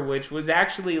Barber, which was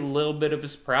actually a little bit of a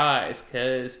surprise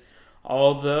because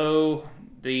although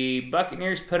the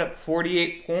Buccaneers put up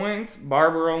 48 points,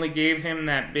 Barber only gave him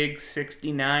that big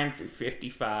 69 for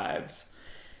 55s.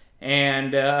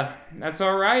 And that's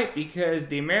all right because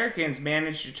the Americans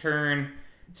managed to turn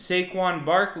Saquon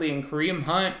Barkley and Kareem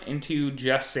Hunt into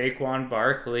just Saquon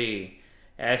Barkley,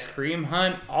 as Kareem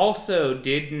Hunt also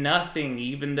did nothing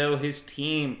even though his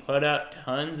team put up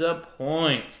tons of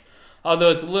points. Although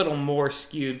it's a little more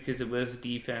skewed because it was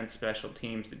defense, special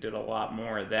teams that did a lot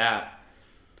more of that.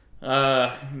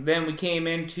 Then we came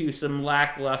into some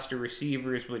lackluster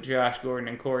receivers with Josh Gordon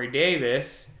and Corey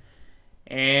Davis.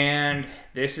 And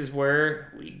this is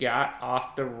where we got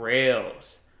off the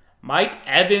rails. Mike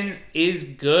Evans is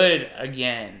good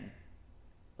again.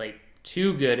 Like,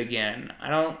 too good again. I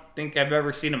don't think I've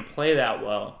ever seen him play that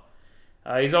well.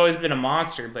 He's always been a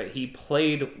monster, but he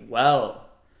played well.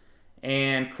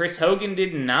 And Chris Hogan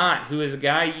did not, who is a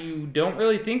guy you don't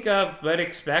really think of, but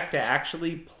expect to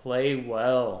actually play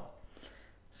well.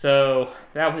 So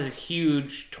that was a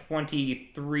huge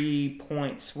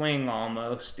 23-point swing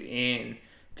almost in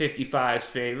 55's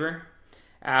favor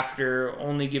after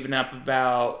only giving up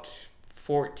about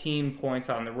 14 points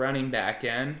on the running back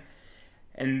end.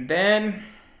 And then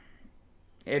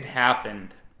it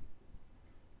happened.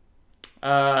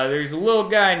 There's a little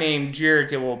guy named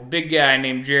big guy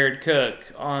named Jared Cook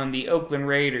on the Oakland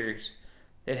Raiders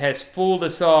that has fooled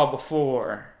us all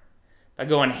before by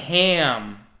going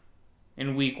ham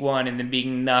in week one and then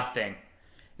being nothing.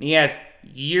 And he has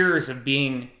years of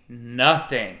being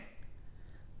nothing.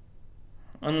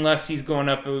 Unless he's going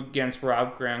up against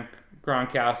Rob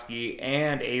Gronkowski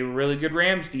and a really good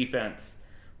Rams defense,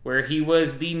 where he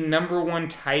was the number one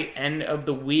tight end of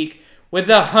the week with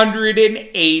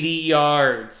 180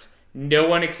 yards. No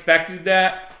one expected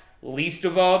that, least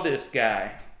of all this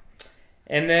guy.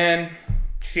 And then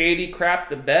Shady crapped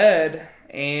the bed,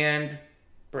 and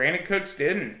Brandon Cooks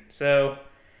didn't. So,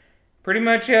 pretty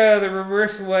much the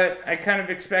reverse of what I kind of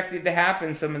expected to happen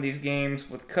in some of these games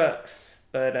with Cooks.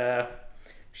 But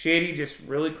Shady just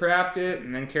really crapped it,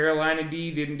 and then Carolina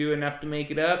D didn't do enough to make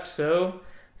it up. So,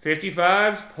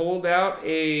 55s pulled out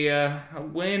a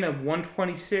win of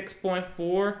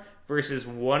 126.4 versus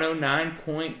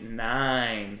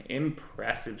 109.9.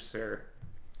 Impressive, sir.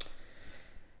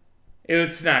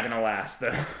 It's not going to last,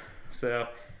 though. So,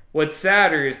 what's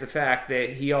sadder is the fact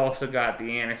that he also got the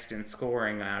Aniston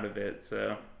scoring out of it.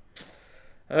 So,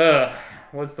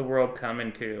 what's the world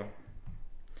coming to?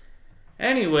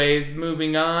 Anyways,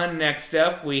 moving on. Next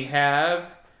up, we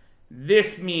have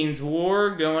This Means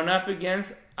War going up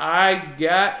against I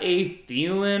Got a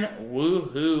Thielen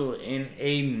Woohoo in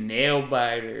a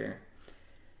nail-biter.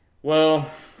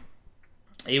 Well,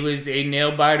 it was a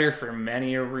nail-biter for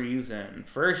many a reason.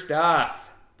 First off,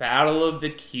 Battle of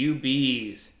the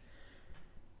QBs.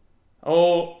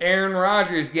 Oh, Aaron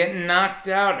Rodgers getting knocked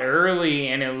out early,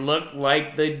 and it looked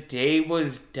like the day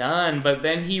was done. But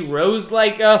then he rose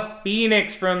like a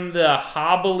phoenix from the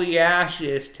hobbly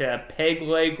ashes to peg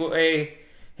leg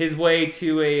his way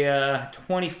to a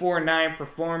 24-9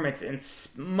 performance and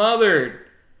smothered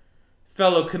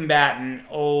fellow combatant,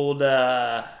 old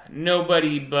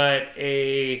nobody but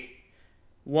a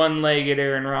one-legged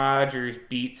Aaron Rodgers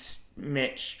beats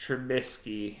Mitch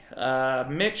Trubisky.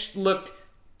 Mitch looked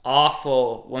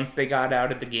awful once they got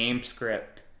out of the game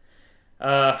script.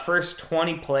 First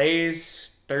 20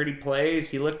 plays, 30 plays,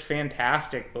 he looked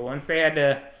fantastic. But once they had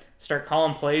to start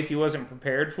calling plays he wasn't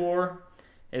prepared for,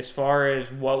 as far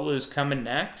as what was coming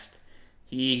next,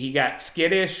 he got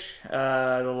skittish.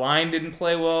 The line didn't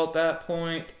play well at that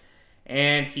point,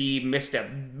 and he missed a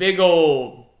big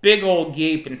old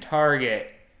gaping target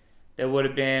that would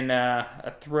have been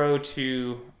a throw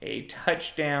to a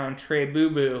touchdown Trey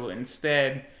Boo-Boo.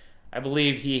 Instead, I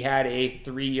believe he had a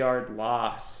 3-yard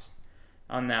loss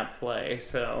on that play.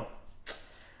 So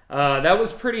that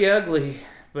was pretty ugly,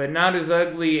 but not as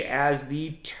ugly as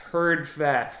the turd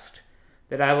fest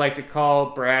that I like to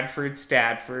call Bradford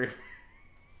Stafford.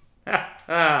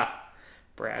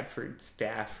 Bradford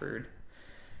Stafford.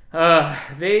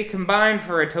 They combined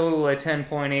for a total of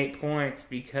 10.8 points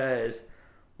because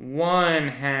one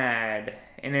had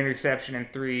an interception and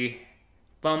 2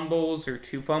 fumbles,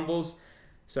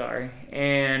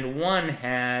 and one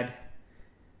had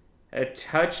a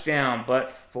touchdown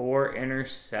but 4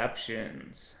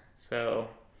 interceptions. So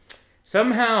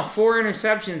somehow 4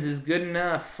 interceptions is good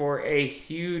enough for a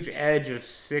huge edge of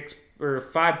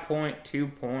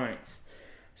 5.2 points.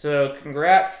 So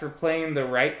congrats for playing the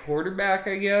right quarterback,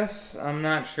 I guess. I'm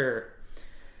not sure.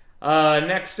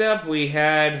 Next up, we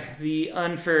had the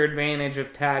unfair advantage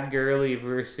of Todd Gurley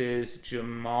versus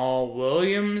Jamal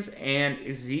Williams and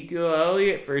Ezekiel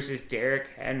Elliott versus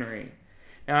Derrick Henry.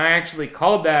 Now, I actually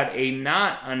called that a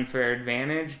not unfair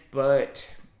advantage, but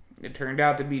it turned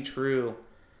out to be true.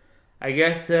 I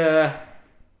guess a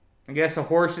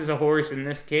horse is a horse in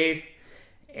this case,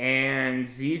 and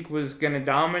Zeke was going to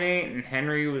dominate, and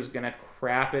Henry was going to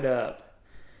crap it up.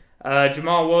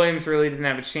 Jamal Williams really didn't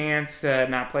have a chance,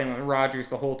 not playing with Rodgers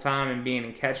the whole time and being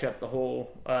in catch-up the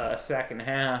whole second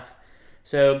half.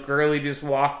 So Gurley just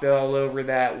walked all over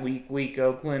that weak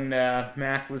Oakland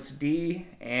Mackless D,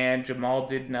 and Jamal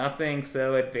did nothing,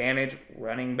 so advantage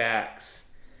running backs.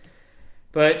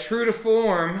 But true to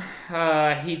form,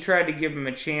 he tried to give him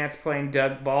a chance playing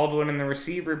Doug Baldwin in the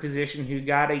receiver position, who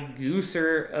got a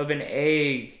gooser of an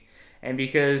egg. And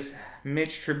because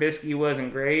Mitch Trubisky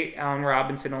wasn't great, Allen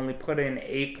Robinson only put in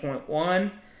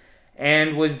 8.1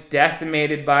 and was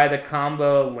decimated by the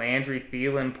combo of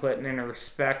Landry-Thielen putting in a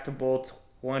respectable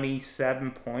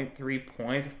 27.3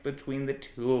 points between the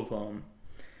two of them.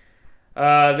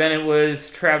 Then it was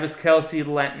Travis Kelce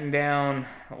letting down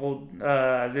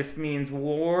This Means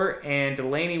War, and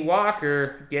Delaney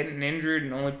Walker getting injured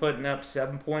and only putting up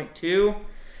 7.2.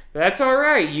 That's all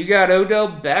right. You got Odell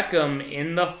Beckham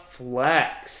in the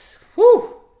flex.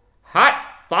 Whew!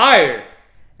 Hot fire!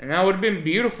 And that would have been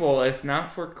beautiful if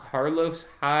not for Carlos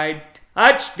Hyde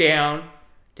touchdown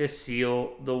to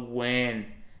seal the win,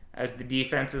 as the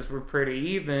defenses were pretty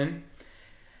even.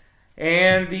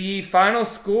 And the final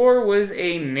score was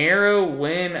a narrow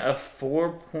win of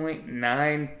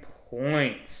 4.9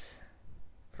 points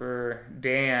for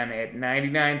Dan at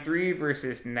 99-3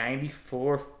 versus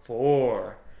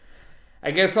 94-4. I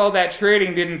guess all that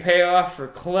trading didn't pay off for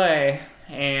Clay,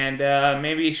 and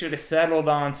maybe he should have settled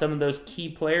on some of those key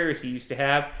players he used to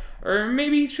have, or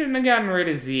maybe he shouldn't have gotten rid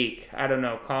of Zeke. I don't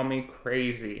know, call me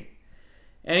crazy.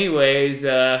 Anyways,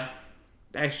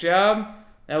 nice job.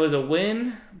 that was a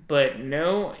win, but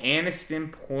no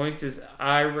Aniston points as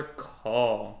I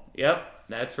recall. Yep,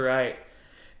 that's right.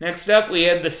 Next up, we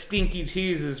had the Stinky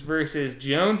Cheeses versus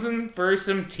Joneson for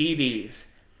some TDs.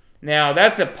 Now,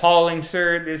 that's appalling,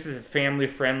 sir. This is a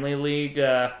family-friendly league.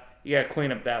 You gotta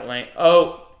clean up that lane.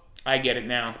 Oh, I get it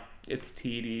now. It's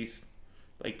TDs.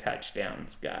 Like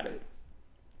touchdowns. Got it.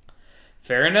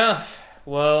 Fair enough.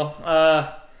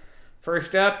 Well,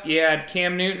 first up, you had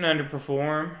Cam Newton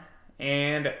underperform,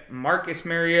 and Marcus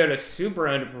Mariota super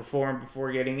underperform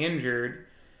before getting injured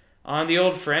on the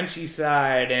old Frenchie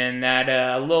side, and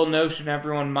that little notion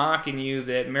everyone mocking you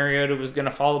that Mariota was going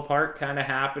to fall apart kind of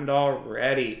happened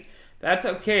already. That's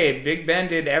okay. Big Ben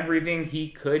did everything he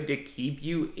could to keep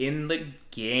you in the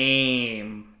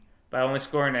game by only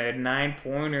scoring a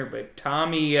 9-pointer, but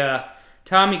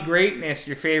Tommy Greatness,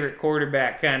 your favorite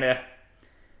quarterback, kind of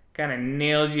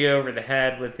nails you over the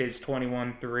head with his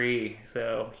 21-3.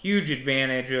 So, huge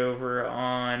advantage over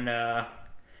on...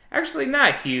 actually,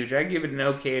 not huge. I give it an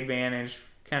okay advantage.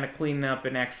 Kind of cleaning up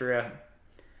an extra,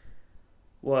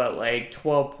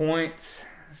 12 points.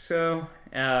 So,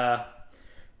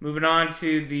 moving on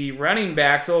to the running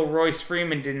backs. Old Royce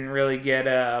Freeman didn't really get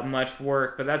much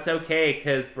work, but that's okay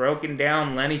because broken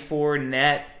down, Lenny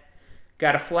Fournette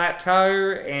got a flat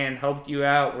tire and helped you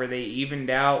out where they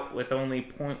evened out with only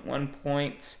 0.1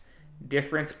 points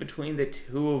difference between the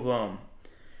two of them.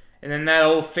 And then that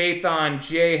old faith on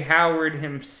Jay Howard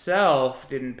himself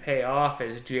didn't pay off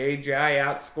as Jay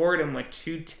outscored him with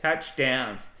 2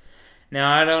 touchdowns.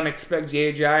 Now, I don't expect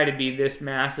Jay to be this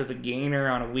massive a gainer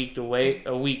on a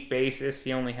week basis.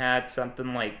 He only had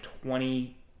something like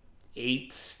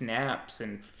 28 snaps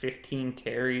and 15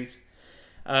 carries.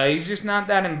 He's just not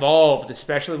that involved,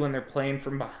 especially when they're playing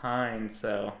from behind.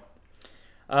 So,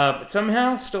 but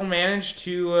somehow still managed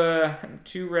to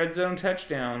 2 red zone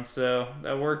touchdowns. So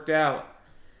that worked out.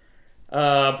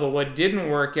 But what didn't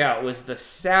work out was the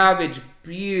savage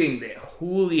beating that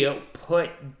Julio put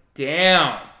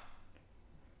down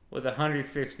with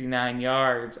 169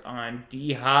 yards on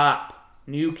D-Hop,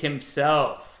 Nuke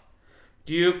himself.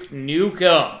 Duke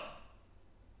Nukem.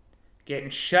 Getting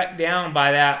shut down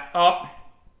by that. Oh,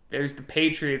 there's the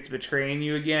Patriots betraying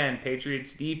you again.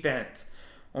 Patriots defense.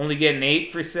 Only getting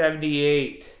 8 for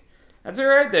 78. That's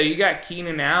alright, though. You got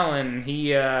Keenan Allen.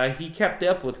 He kept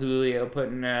up with Julio,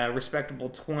 putting a respectable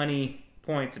 20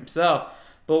 points himself.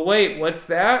 But wait, what's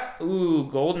that? Ooh,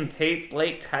 Golden Tate's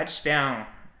late touchdown.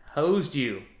 Hosed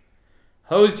you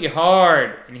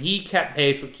hard, and he kept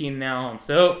pace with Keenan Allen.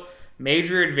 So,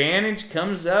 major advantage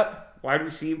comes up. Wide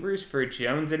receivers for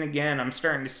Jones, and again, I'm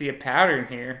starting to see a pattern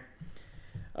here.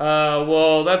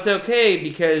 Well, that's okay,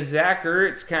 because Zach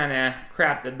Ertz kind of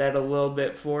crapped the bed a little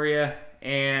bit for you,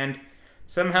 and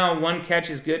somehow one catch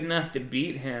is good enough to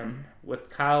beat him with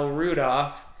Kyle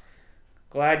Rudolph.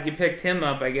 Glad you picked him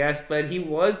up, I guess, but he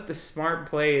was the smart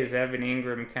play as Evan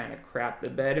Ingram kind of crapped the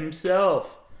bed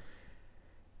himself.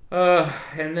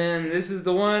 And then this is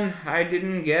the one I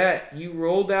didn't get. You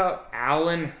rolled out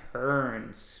Allen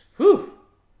Hurns. Whew.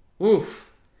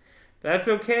 Woof. That's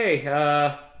okay.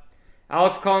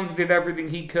 Alex Collins did everything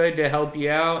he could to help you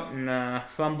out and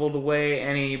fumbled away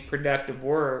any productive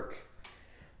work.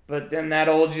 But then that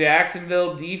old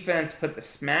Jacksonville defense put the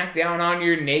smack down on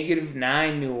your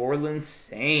 -9 New Orleans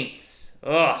Saints.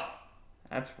 Ugh.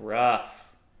 That's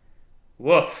rough.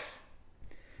 Woof.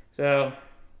 So...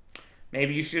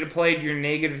 maybe you should have played your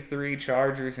 -3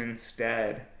 Chargers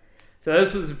instead. So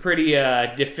this was a pretty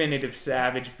definitive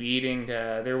savage beating.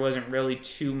 There wasn't really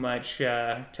too much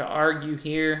to argue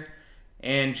here.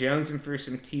 And Jones, for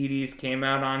some TDs, came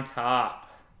out on top.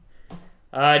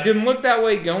 It didn't look that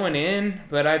way going in,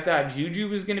 but I thought Juju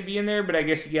was going to be in there. But I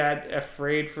guess you got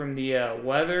afraid from the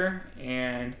weather,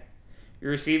 and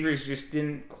your receivers just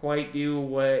didn't quite do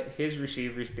what his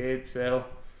receivers did. So...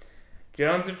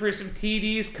 Jones for some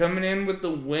TDs coming in with the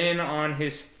win on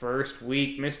his first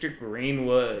week. Mr.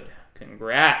 Greenwood.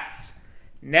 Congrats.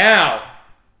 Now,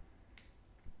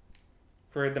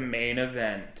 for the main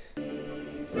event.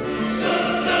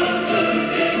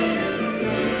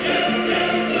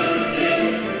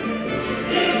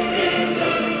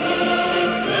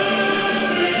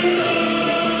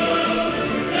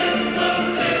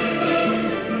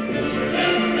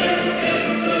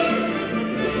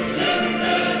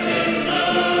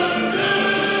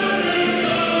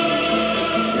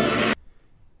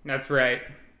 That's right.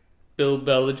 Bill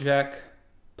Belichick,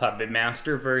 Puppet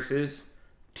Master versus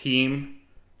Team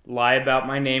Lie About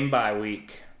My Name bye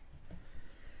week.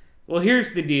 Well,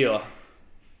 here's the deal.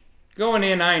 Going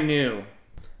in, I knew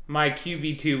my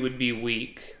QB2 would be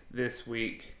weak this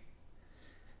week.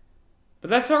 But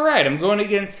that's all right. I'm going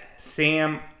against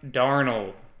Sam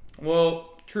Darnold.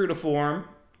 Well, true to form,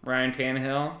 Ryan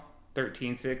Tannehill,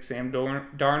 13-6. Sam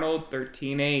Darnold,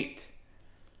 13-8.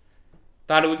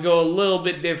 Thought it would go a little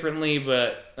bit differently,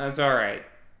 but that's all right.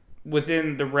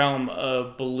 Within the realm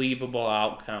of believable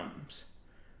outcomes.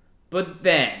 But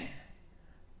then,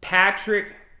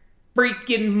 Patrick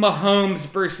freaking Mahomes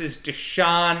versus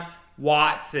Deshaun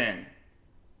Watson.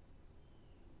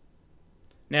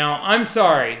 Now, I'm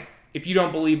sorry if you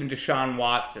don't believe in Deshaun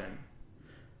Watson.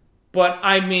 But,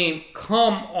 I mean,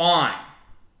 come on.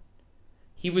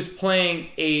 He was playing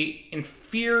a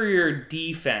inferior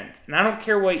defense. And I don't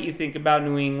care what you think about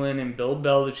New England and Bill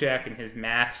Belichick and his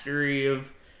mastery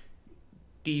of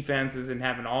defenses and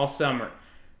having all summer.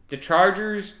 The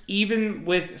Chargers, even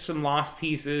with some lost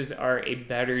pieces, are a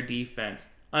better defense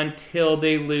until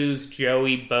they lose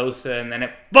Joey Bosa, and then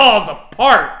it falls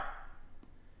apart.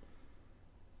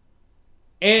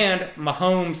 And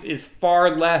Mahomes is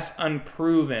far less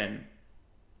unproven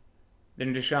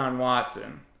than Deshaun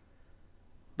Watson.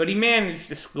 But he managed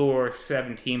to score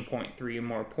 17.3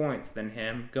 more points than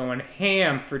him, going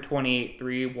ham for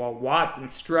 28-3, while Watson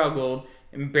struggled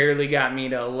and barely got me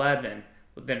to 11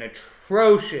 with an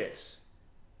atrocious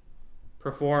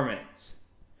performance.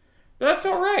 But that's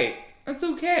all right. That's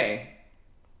okay.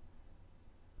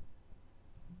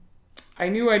 I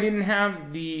knew I didn't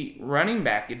have the running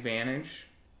back advantage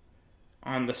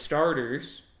on the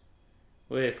starters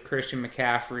with Christian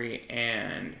McCaffrey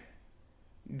and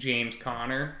James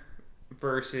Conner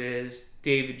versus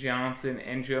David Johnson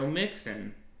and Joe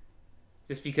Mixon,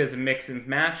 just because of Mixon's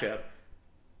matchup.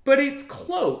 But it's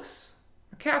close.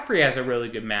 McCaffrey has a really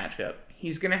good matchup.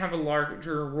 He's going to have a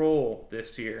larger role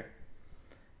this year.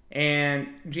 And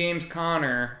James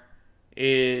Conner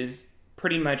is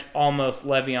pretty much almost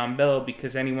Le'Veon Bell,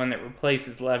 because anyone that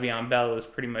replaces Le'Veon Bell is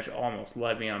pretty much almost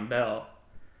Le'Veon Bell.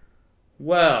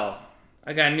 Well,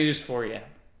 I got news for you.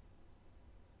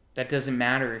 That doesn't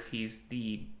matter if he's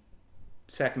the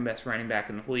second best running back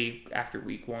in the league after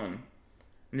week one.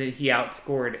 And that he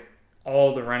outscored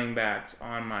all the running backs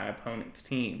on my opponent's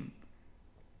team.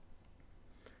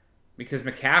 Because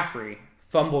McCaffrey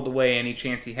fumbled away any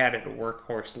chance he had at a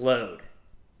workhorse load.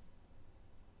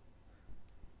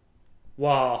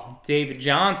 While David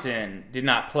Johnson did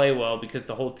not play well because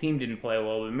the whole team didn't play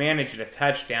well, but managed a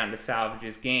touchdown to salvage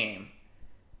his game.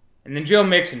 And then Joe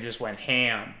Mixon just went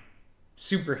ham.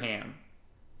 Super ham.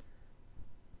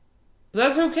 But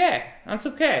that's okay. That's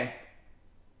okay.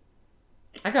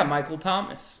 I got Michael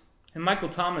Thomas. And Michael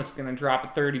Thomas is going to drop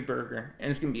a 30-burger. And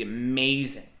it's going to be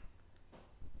amazing.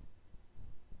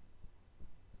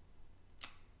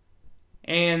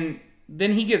 And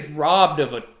then he gets robbed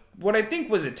of what I think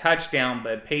was a touchdown,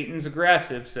 but Peyton's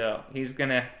aggressive, so he's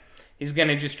gonna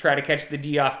just try to catch the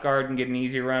D off guard and get an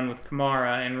easy run with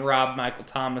Kamara and rob Michael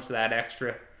Thomas of that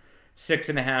extra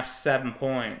 6.5, 7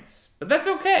 points. But that's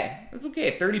okay. That's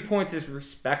okay. 30 points is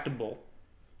respectable.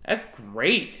 That's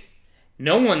great.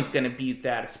 No one's going to beat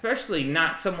that, especially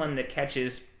not someone that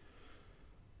catches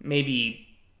maybe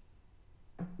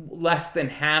less than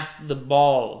half the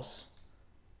balls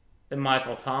that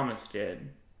Michael Thomas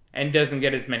did and doesn't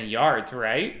get as many yards,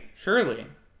 right? Surely.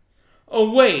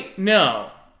 Oh, wait,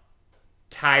 no.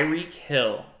 Tyreek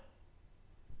Hill.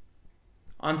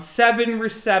 On 7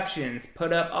 receptions,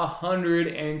 put up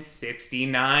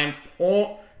 169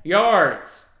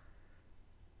 yards.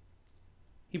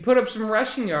 He put up some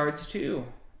rushing yards, too.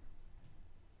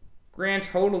 Grand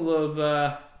total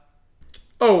of,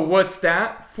 what's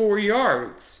that? 4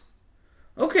 yards.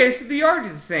 Okay, so the yardage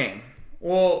is the same.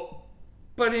 Well,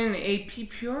 but in a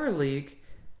PPR league,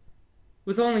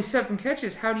 with only 7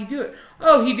 catches, how'd he do it?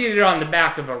 Oh, he did it on the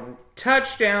back of a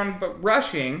touchdown, but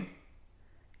rushing,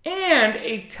 and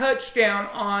a touchdown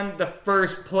on the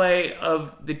first play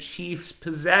of the Chiefs'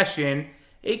 possession,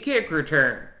 a kick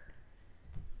return.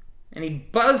 And he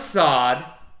buzzsawed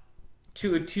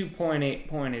to a 2.8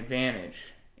 point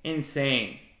advantage.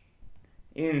 Insane.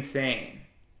 Insane.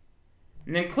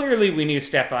 And then clearly we knew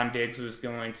Stephon Diggs was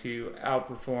going to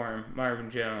outperform Marvin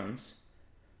Jones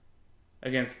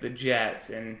against the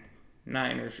Jets and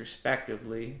Niners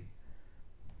respectively.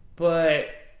 But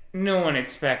no one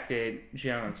expected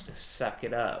Jones to suck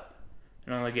it up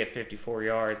and only get 54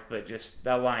 yards, but just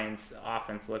that Lions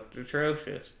offense looked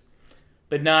atrocious.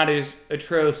 But not as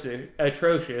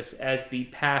atrocious as the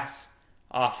pass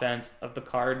offense of the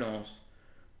Cardinals,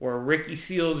 where Ricky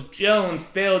Seals-Jones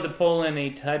failed to pull in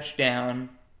a touchdown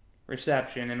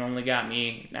reception and only got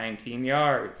me 19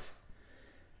 yards.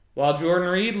 While Jordan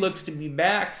Reed looks to be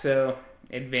back, so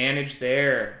advantage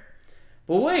there.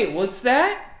 But wait, what's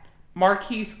that?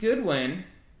 Marquise Goodwin.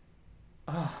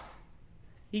 Oh,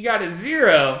 He got a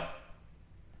 0.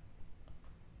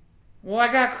 Well,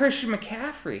 I got Christian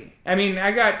McCaffrey.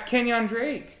 I got Kenyon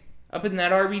Drake up in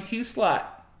that RB2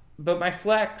 slot. But my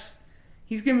flex,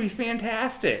 he's going to be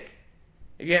fantastic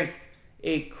against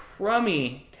a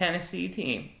crummy Tennessee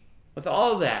team with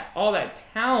all that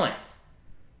talent.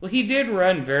 Well, he did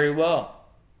run very well,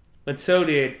 but so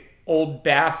did old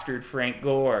bastard Frank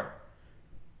Gore.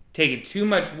 Taking too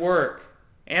much work,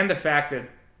 and the fact that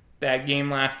that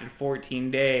game lasted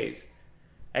 14 days.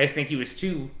 I just think he was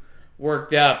too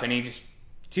worked up, and he just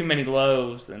too many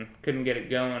lows and couldn't get it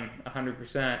going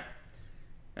 100%.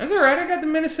 That's all right. I got the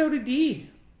Minnesota D.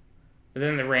 But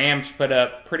then the Rams put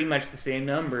up pretty much the same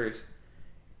numbers.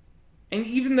 And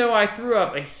even though I threw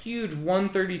up a huge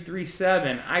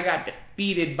 133-7, I got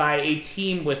defeated by a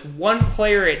team with one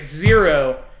player at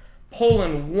 0,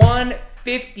 pulling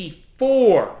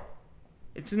 154.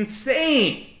 It's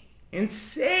insane.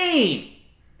 Insane.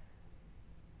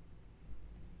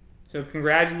 So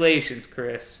congratulations,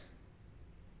 Chris.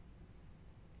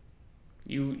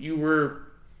 You were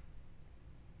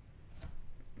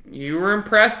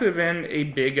impressive in a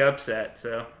big upset,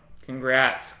 so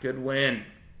congrats. Good win.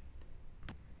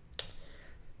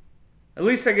 At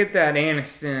least I get that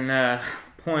Aniston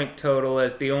point total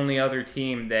as the only other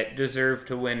team that deserved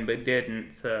to win but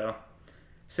didn't, so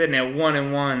sitting at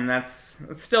 1-1, that's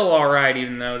still alright,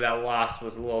 even though that loss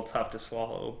was a little tough to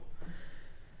swallow.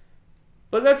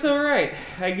 But that's all right.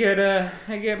 I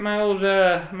get my old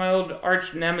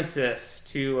arch nemesis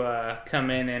to come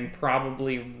in and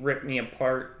probably rip me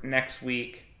apart next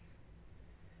week.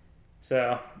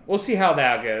 So we'll see how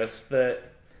that goes.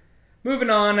 But moving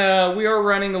on, we are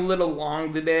running a little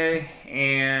long today,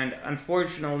 and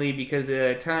unfortunately, because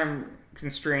of time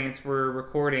constraints, we're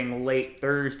recording late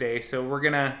Thursday. So we're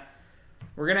gonna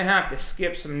have to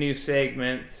skip some new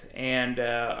segments, and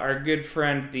our good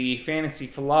friend, the Fantasy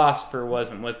Philosopher,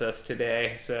 wasn't with us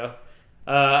today, so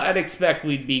I'd expect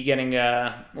we'd be getting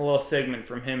a little segment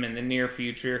from him in the near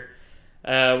future.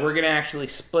 We're going to actually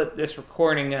split this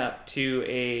recording up to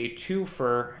a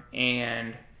twofer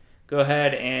and go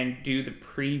ahead and do the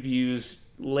previews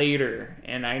later.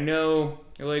 And I know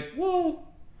you're like, whoa,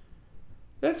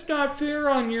 that's not fair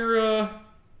on your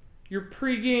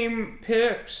pregame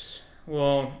picks.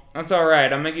 Well, that's all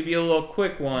right. I'm going to give you a little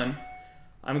quick one.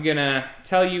 I'm going to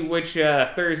tell you which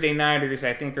Thursday Nighters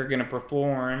I think are going to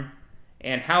perform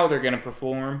and how they're going to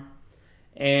perform.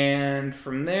 And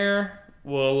from there,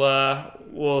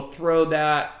 we'll throw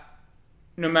that,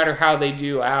 no matter how they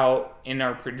do, out in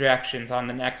our projections on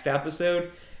the next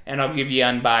episode, and I'll give you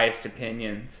unbiased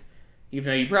opinions.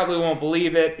 Even though you probably won't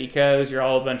believe it because you're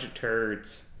all a bunch of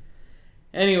turds.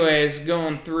 Anyways,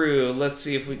 going through, let's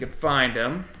see if we can find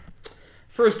them.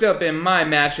 First up in my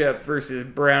matchup versus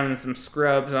Brown and some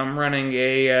Scrubs, I'm running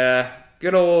a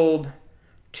good old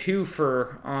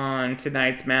twofer on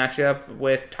tonight's matchup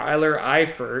with Tyler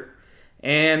Eifert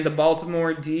and the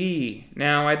Baltimore D.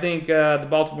 Now, I think the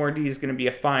Baltimore D is going to be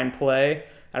a fine play.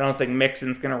 I don't think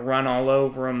Mixon's going to run all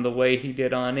over him the way he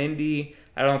did on Indy.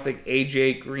 I don't think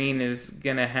A.J. Green is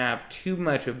going to have too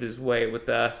much of his way with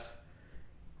us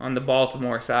on the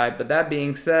Baltimore side. But that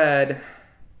being said,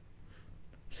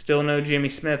 still no Jimmy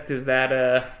Smith because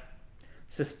that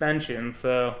suspension.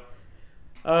 So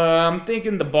I'm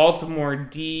thinking the Baltimore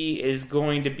D is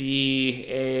going to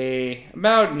be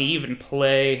about an even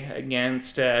play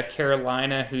against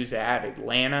Carolina, who's at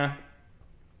Atlanta.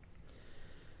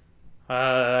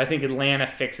 I think Atlanta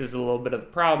fixes a little bit of the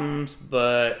problems,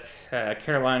 but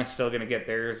Carolina's still going to get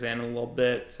theirs in a little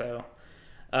bit. So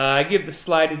I give the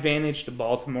slight advantage to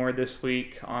Baltimore this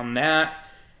week on that.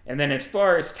 And then as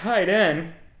far as tight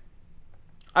end,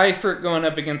 Eifert going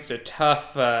up against a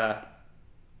tough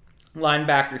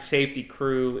linebacker safety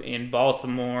crew in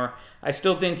Baltimore. I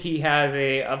still think he has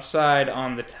a upside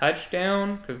on the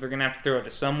touchdown because they're going to have to throw it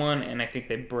to someone, and I think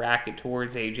they bracket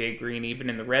towards A.J. Green even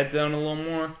in the red zone a little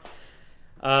more.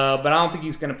 But I don't think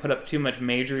he's going to put up too much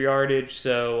major yardage,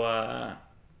 so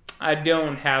I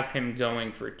don't have him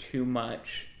going for too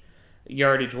much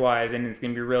yardage-wise, and it's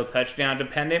going to be real touchdown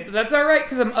dependent. But that's all right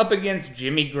because I'm up against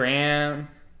Jimmy Graham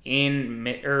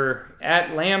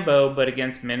at Lambeau, but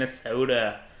against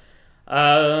Minnesota.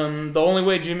 The only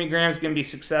way Jimmy Graham's going to be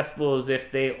successful is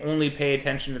if they only pay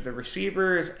attention to the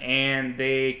receivers and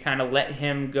they kind of let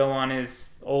him go on his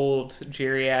old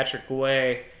geriatric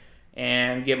way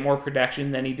and get more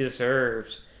production than he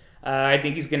deserves. I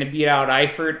think he's going to beat out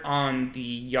Eifert on the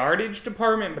yardage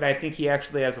department, but I think he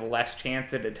actually has a less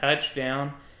chance at a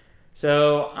touchdown.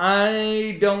 So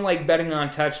I don't like betting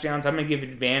on touchdowns. I'm going to give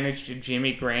advantage to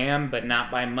Jimmy Graham, but not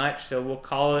by much. So we'll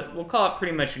call it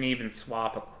pretty much an even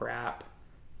swap of crap.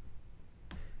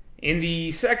 In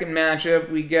the second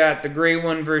matchup, we got the Gray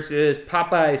One versus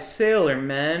Popeye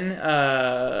Sailormen.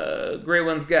 Gray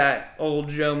One's got old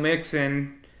Joe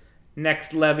Mixon,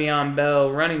 next Le'Veon Bell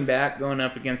running back, going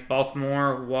up against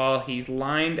Baltimore, while he's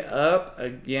lined up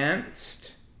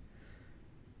against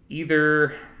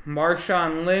either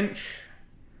Marshawn Lynch,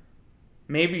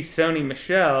 maybe Sony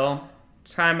Michel,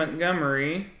 Ty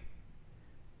Montgomery,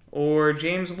 or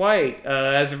James White.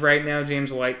 As of right now,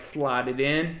 James White slotted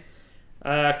in.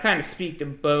 Kind of speak to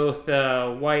both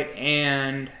White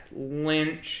and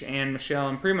Lynch and Michelle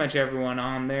and pretty much everyone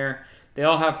on there. They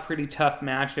all have pretty tough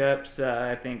matchups.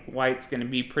 I think White's going to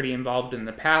be pretty involved in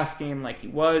the pass game like he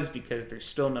was because there's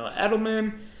still no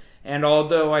Edelman. And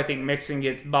although I think Mixon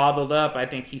gets bottled up, I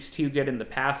think he's too good in the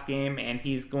pass game, and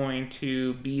he's going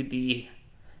to be the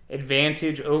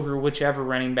advantage over whichever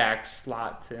running back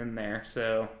slots in there.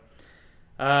 So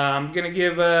I'm going to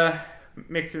give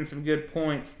Mixon some good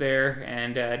points there,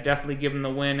 and definitely give him the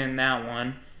win in that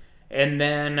one. And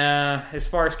then as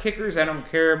far as kickers, I don't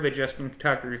care, but Justin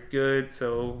Tucker's good,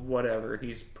 so whatever.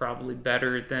 He's probably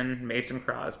better than Mason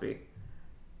Crosby.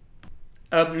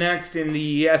 Up next in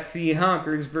the SC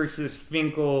Honkers versus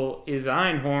Finkel is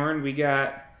Einhorn, we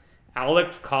got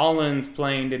Alex Collins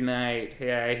playing tonight.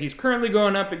 Yeah, he's currently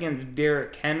going up against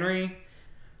Derrick Henry.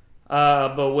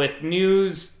 But with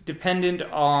news dependent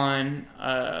on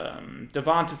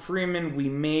Devonta Freeman, we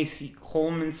may see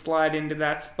Coleman slide into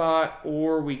that spot,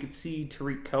 or we could see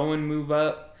Tariq Cohen move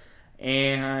up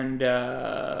and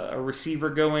a receiver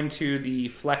go into the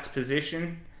flex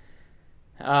position.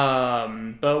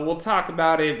 But we'll talk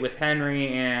about it with Henry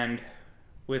and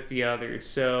with the others.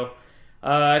 So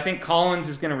I think Collins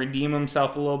is going to redeem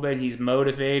himself a little bit. He's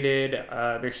motivated.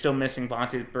 They're still missing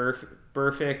Vontaze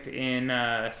Burfict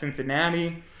in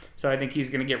Cincinnati, so I think he's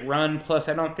going to get run. Plus,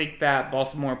 I don't think that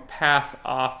Baltimore pass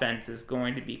offense is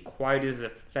going to be quite as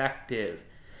effective.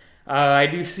 I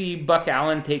do see Buck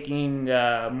Allen taking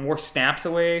more snaps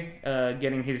away,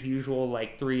 getting his usual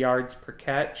 3 yards per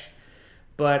catch.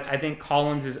 But I think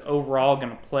Collins is overall going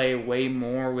to play way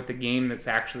more with a game that's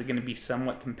actually going to be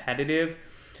somewhat competitive.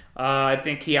 I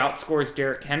think he outscores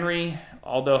Derrick Henry.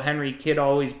 Although Henry could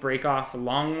always break off a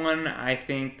long one, I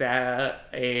think that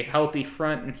a healthy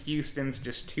front in Houston's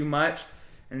just too much.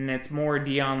 And it's more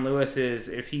Dion Lewis's.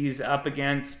 If he's up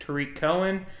against Tariq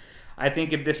Cohen, I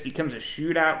think if this becomes a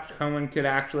shootout, Cohen could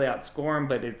actually outscore him,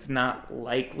 but it's not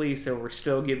likely, so we're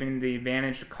still giving the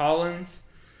advantage to Collins.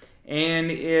 And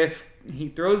if he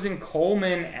throws in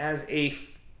Coleman as a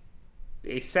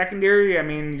secondary, I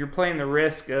mean, you're playing the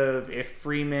risk of if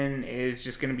Freeman is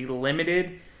just going to be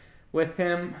limited with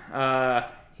him.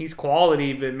 He's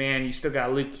quality, but man, you still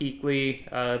got Luke Kuechly.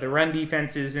 The run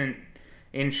defense isn't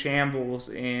in shambles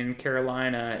in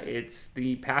Carolina. It's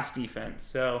the pass defense.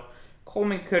 So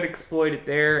Coleman could exploit it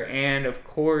there. And of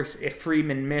course, if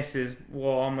Freeman misses,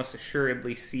 we'll almost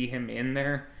assuredly see him in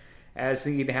there, as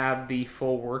he'd have the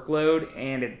full workload.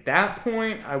 And at that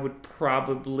point, I would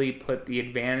probably put the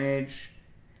advantage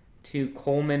to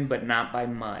Coleman, but not by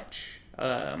much.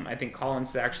 I think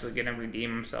Collins is actually going to redeem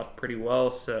himself pretty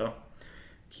well, so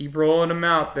keep rolling him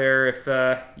out there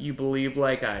if you believe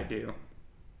like I do.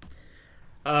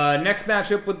 Next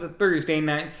matchup with the Thursday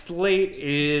night slate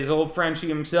is old Frenchie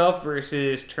himself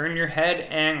versus Turn Your Head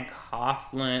and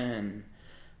Coughlin.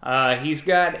 He's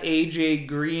got AJ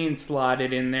Green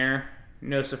slotted in there.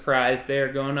 No surprise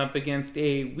there, going up against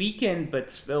a weakened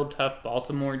but still tough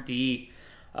Baltimore D.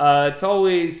 It's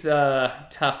always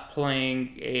tough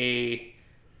playing a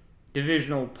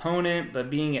divisional opponent, but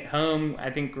being at home, I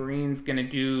think Green's going to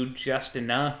do just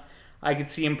enough. I could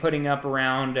see him putting up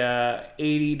around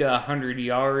 80 to 100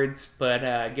 yards,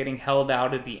 but getting held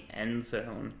out of the end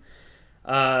zone.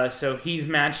 So he's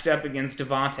matched up against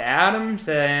Devonta Adams,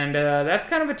 and that's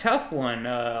kind of a tough one.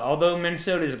 Although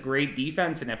Minnesota is a great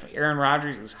defense, and if Aaron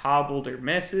Rodgers is hobbled or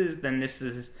misses, then this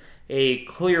is a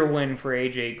clear win for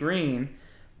AJ Green.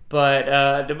 But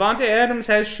Devonta Adams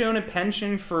has shown a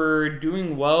penchant for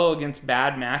doing well against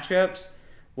bad matchups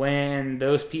when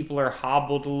those people are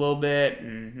hobbled a little bit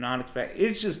and not expect.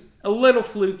 It's just a little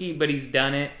fluky, but he's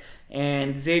done it.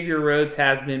 And Xavier Rhodes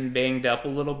has been banged up a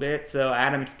little bit, so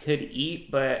Adams could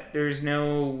eat, but there's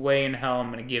no way in hell I'm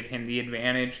going to give him the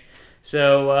advantage.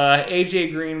 So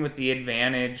AJ Green with the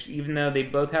advantage. Even though they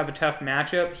both have a tough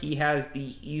matchup, he has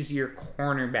the easier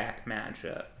cornerback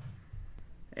matchup.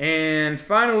 And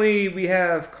finally, we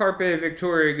have Carpe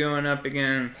Victoria going up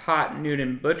against Hot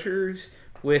Newton Butchers,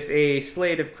 with a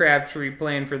slate of Crabtree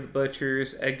playing for the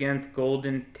Butchers against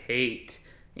Golden Tate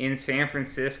in San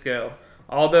Francisco.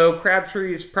 Although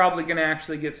Crabtree is probably going to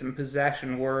actually get some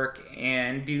possession work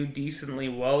and do decently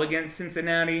well against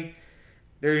Cincinnati,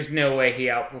 there's no way he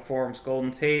outperforms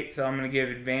Golden Tate, so I'm going to give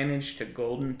advantage to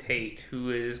Golden Tate, who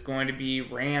is going to be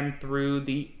ran through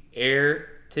the air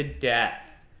to death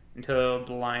until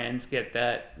the Lions get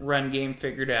that run game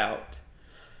figured out.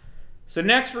 So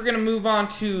next we're going to move on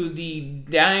to the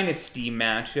Dynasty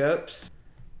matchups.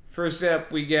 First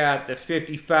up, we got the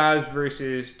 55s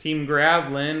versus Team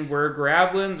Gravlin, where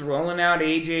Gravlin's rolling out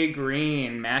AJ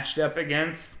Green, matched up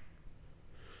against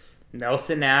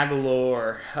Nelson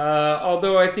Aguilar.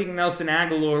 Although I think Nelson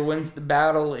Aguilar wins the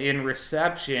battle in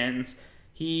receptions,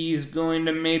 he's going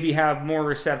to maybe have more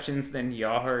receptions than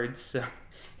yards. So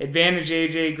advantage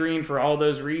AJ Green for all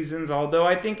those reasons, although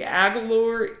I think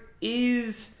Aguilar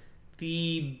is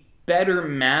the better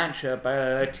matchup.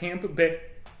 Tampa Bay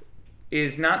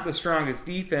is not the strongest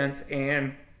defense,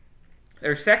 and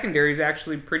their secondary is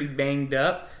actually pretty banged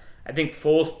up. I think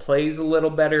Foles plays a little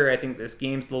better. I think this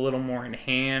game's a little more in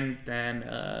hand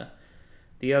than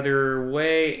the other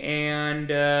way,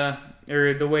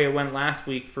 or the way it went last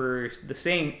week for the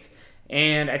Saints.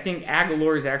 And I think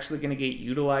Aguilar is actually going to get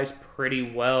utilized pretty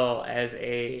well as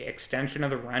a extension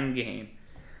of the run game.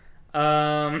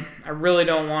 I really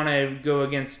don't want to go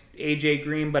against AJ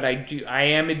Green, but I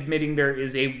am admitting there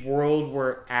is a world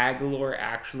where Aguilar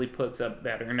actually puts up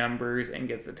better numbers and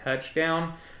gets a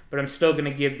touchdown, but I'm still going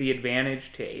to give the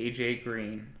advantage to AJ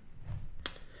Green.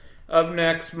 Up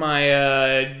next,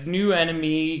 my new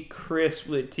enemy, Chris,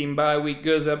 with Team Bye Week,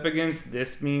 goes up against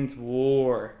This Means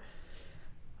War.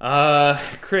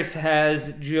 Chris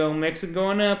has Joe Mixon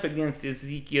going up against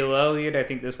Ezekiel Elliott. I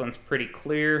think this one's pretty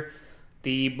clear.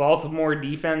 The Baltimore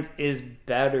defense is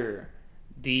better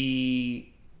than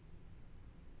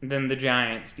the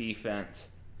Giants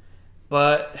defense.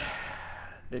 But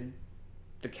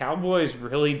the Cowboys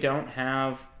really don't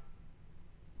have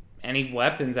any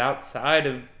weapons outside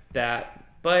of that.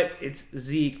 But it's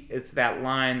Zeke. It's that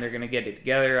line. They're going to get it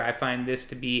together. I find this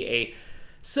to be a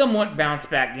somewhat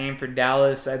bounce-back game for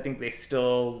Dallas. I think they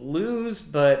still lose,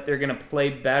 but they're going to play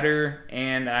better,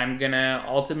 and I'm going to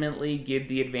ultimately give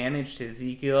the advantage to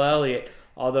Ezekiel Elliott.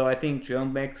 Although I think Joe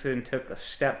Mixon took a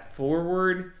step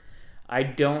forward, I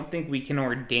don't think we can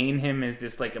ordain him as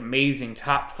this amazing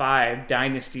top 5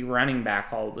 dynasty running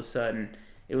back all of a sudden.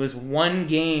 It was one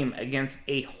game against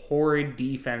a horrid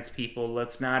defense, people.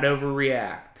 Let's not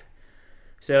overreact.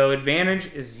 So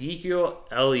advantage Ezekiel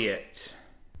Elliott.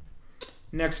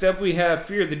 Next up, we have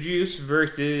Fear the Juice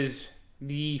versus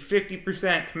the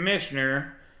 50%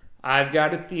 Commissioner. I've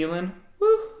got a Thielen.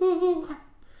 Woohoo!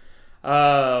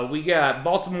 We got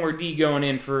Baltimore D going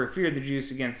in for Fear the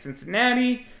Juice against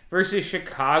Cincinnati versus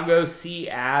Chicago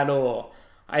Seattle.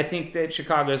 I think that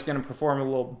Chicago is going to perform a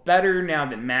little better now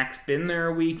that Mac's been there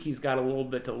a week. He's got a little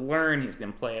bit to learn. He's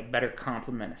going to play a better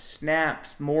complement of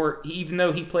snaps, even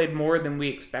though he played more than we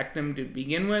expect him to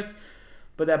begin with.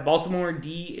 But that Baltimore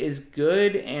D is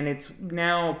good, and it's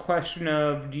now a question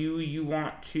of, do you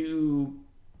want to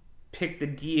pick the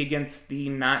D against the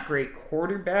not great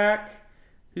quarterback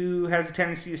who has a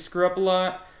tendency to screw up a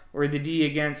lot, or the D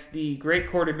against the great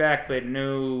quarterback but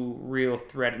no real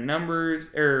threat of numbers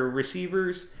or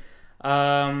receivers?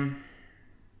 I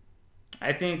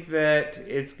think that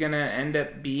it's going to end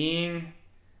up being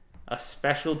a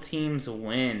special teams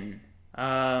win.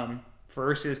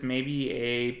 Versus maybe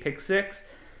a pick 6.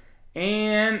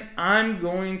 And I'm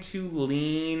going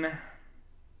to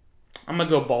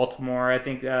go Baltimore. I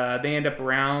think they end up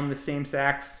around the same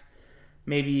sacks,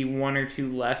 maybe 1 or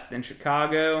 2 less than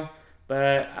Chicago.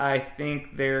 But I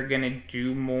think they're going to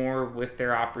do more with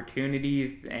their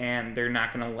opportunities, and they're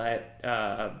not going to let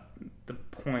the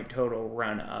point total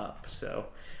run up. So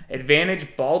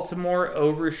advantage Baltimore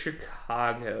over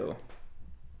Chicago.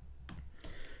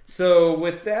 So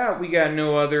with that, we got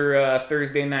no other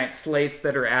Thursday night slates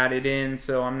that are added in,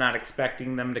 so I'm not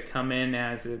expecting them to come in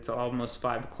as it's almost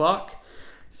 5 o'clock.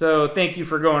 So thank you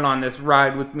for going on this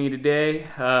ride with me today.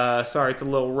 Sorry it's a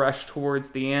little rushed towards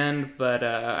the end, but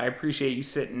I appreciate you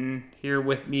sitting here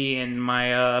with me in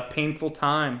my painful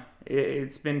time.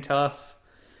 It's been tough.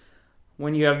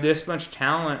 When you have this much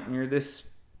talent and you're this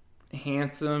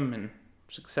handsome and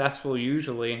successful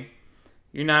usually,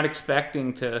 you're not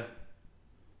expecting to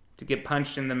get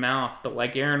punched in the mouth. But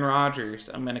like Aaron Rodgers,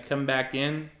 I'm going to come back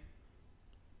in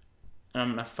and I'm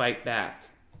going to fight back.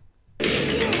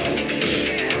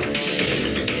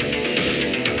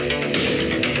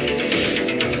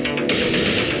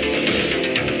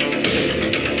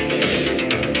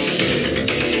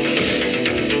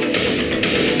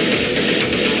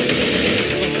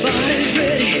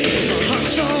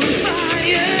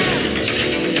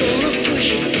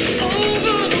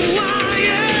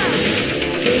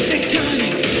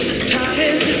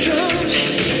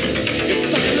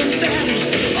 If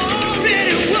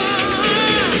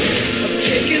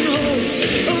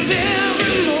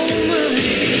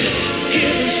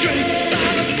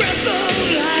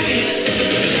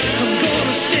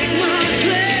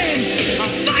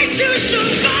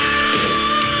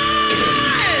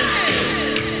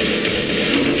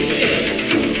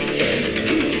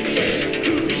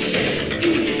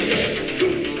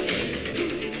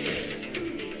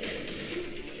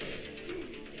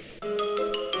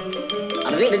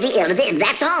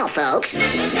That's all, folks.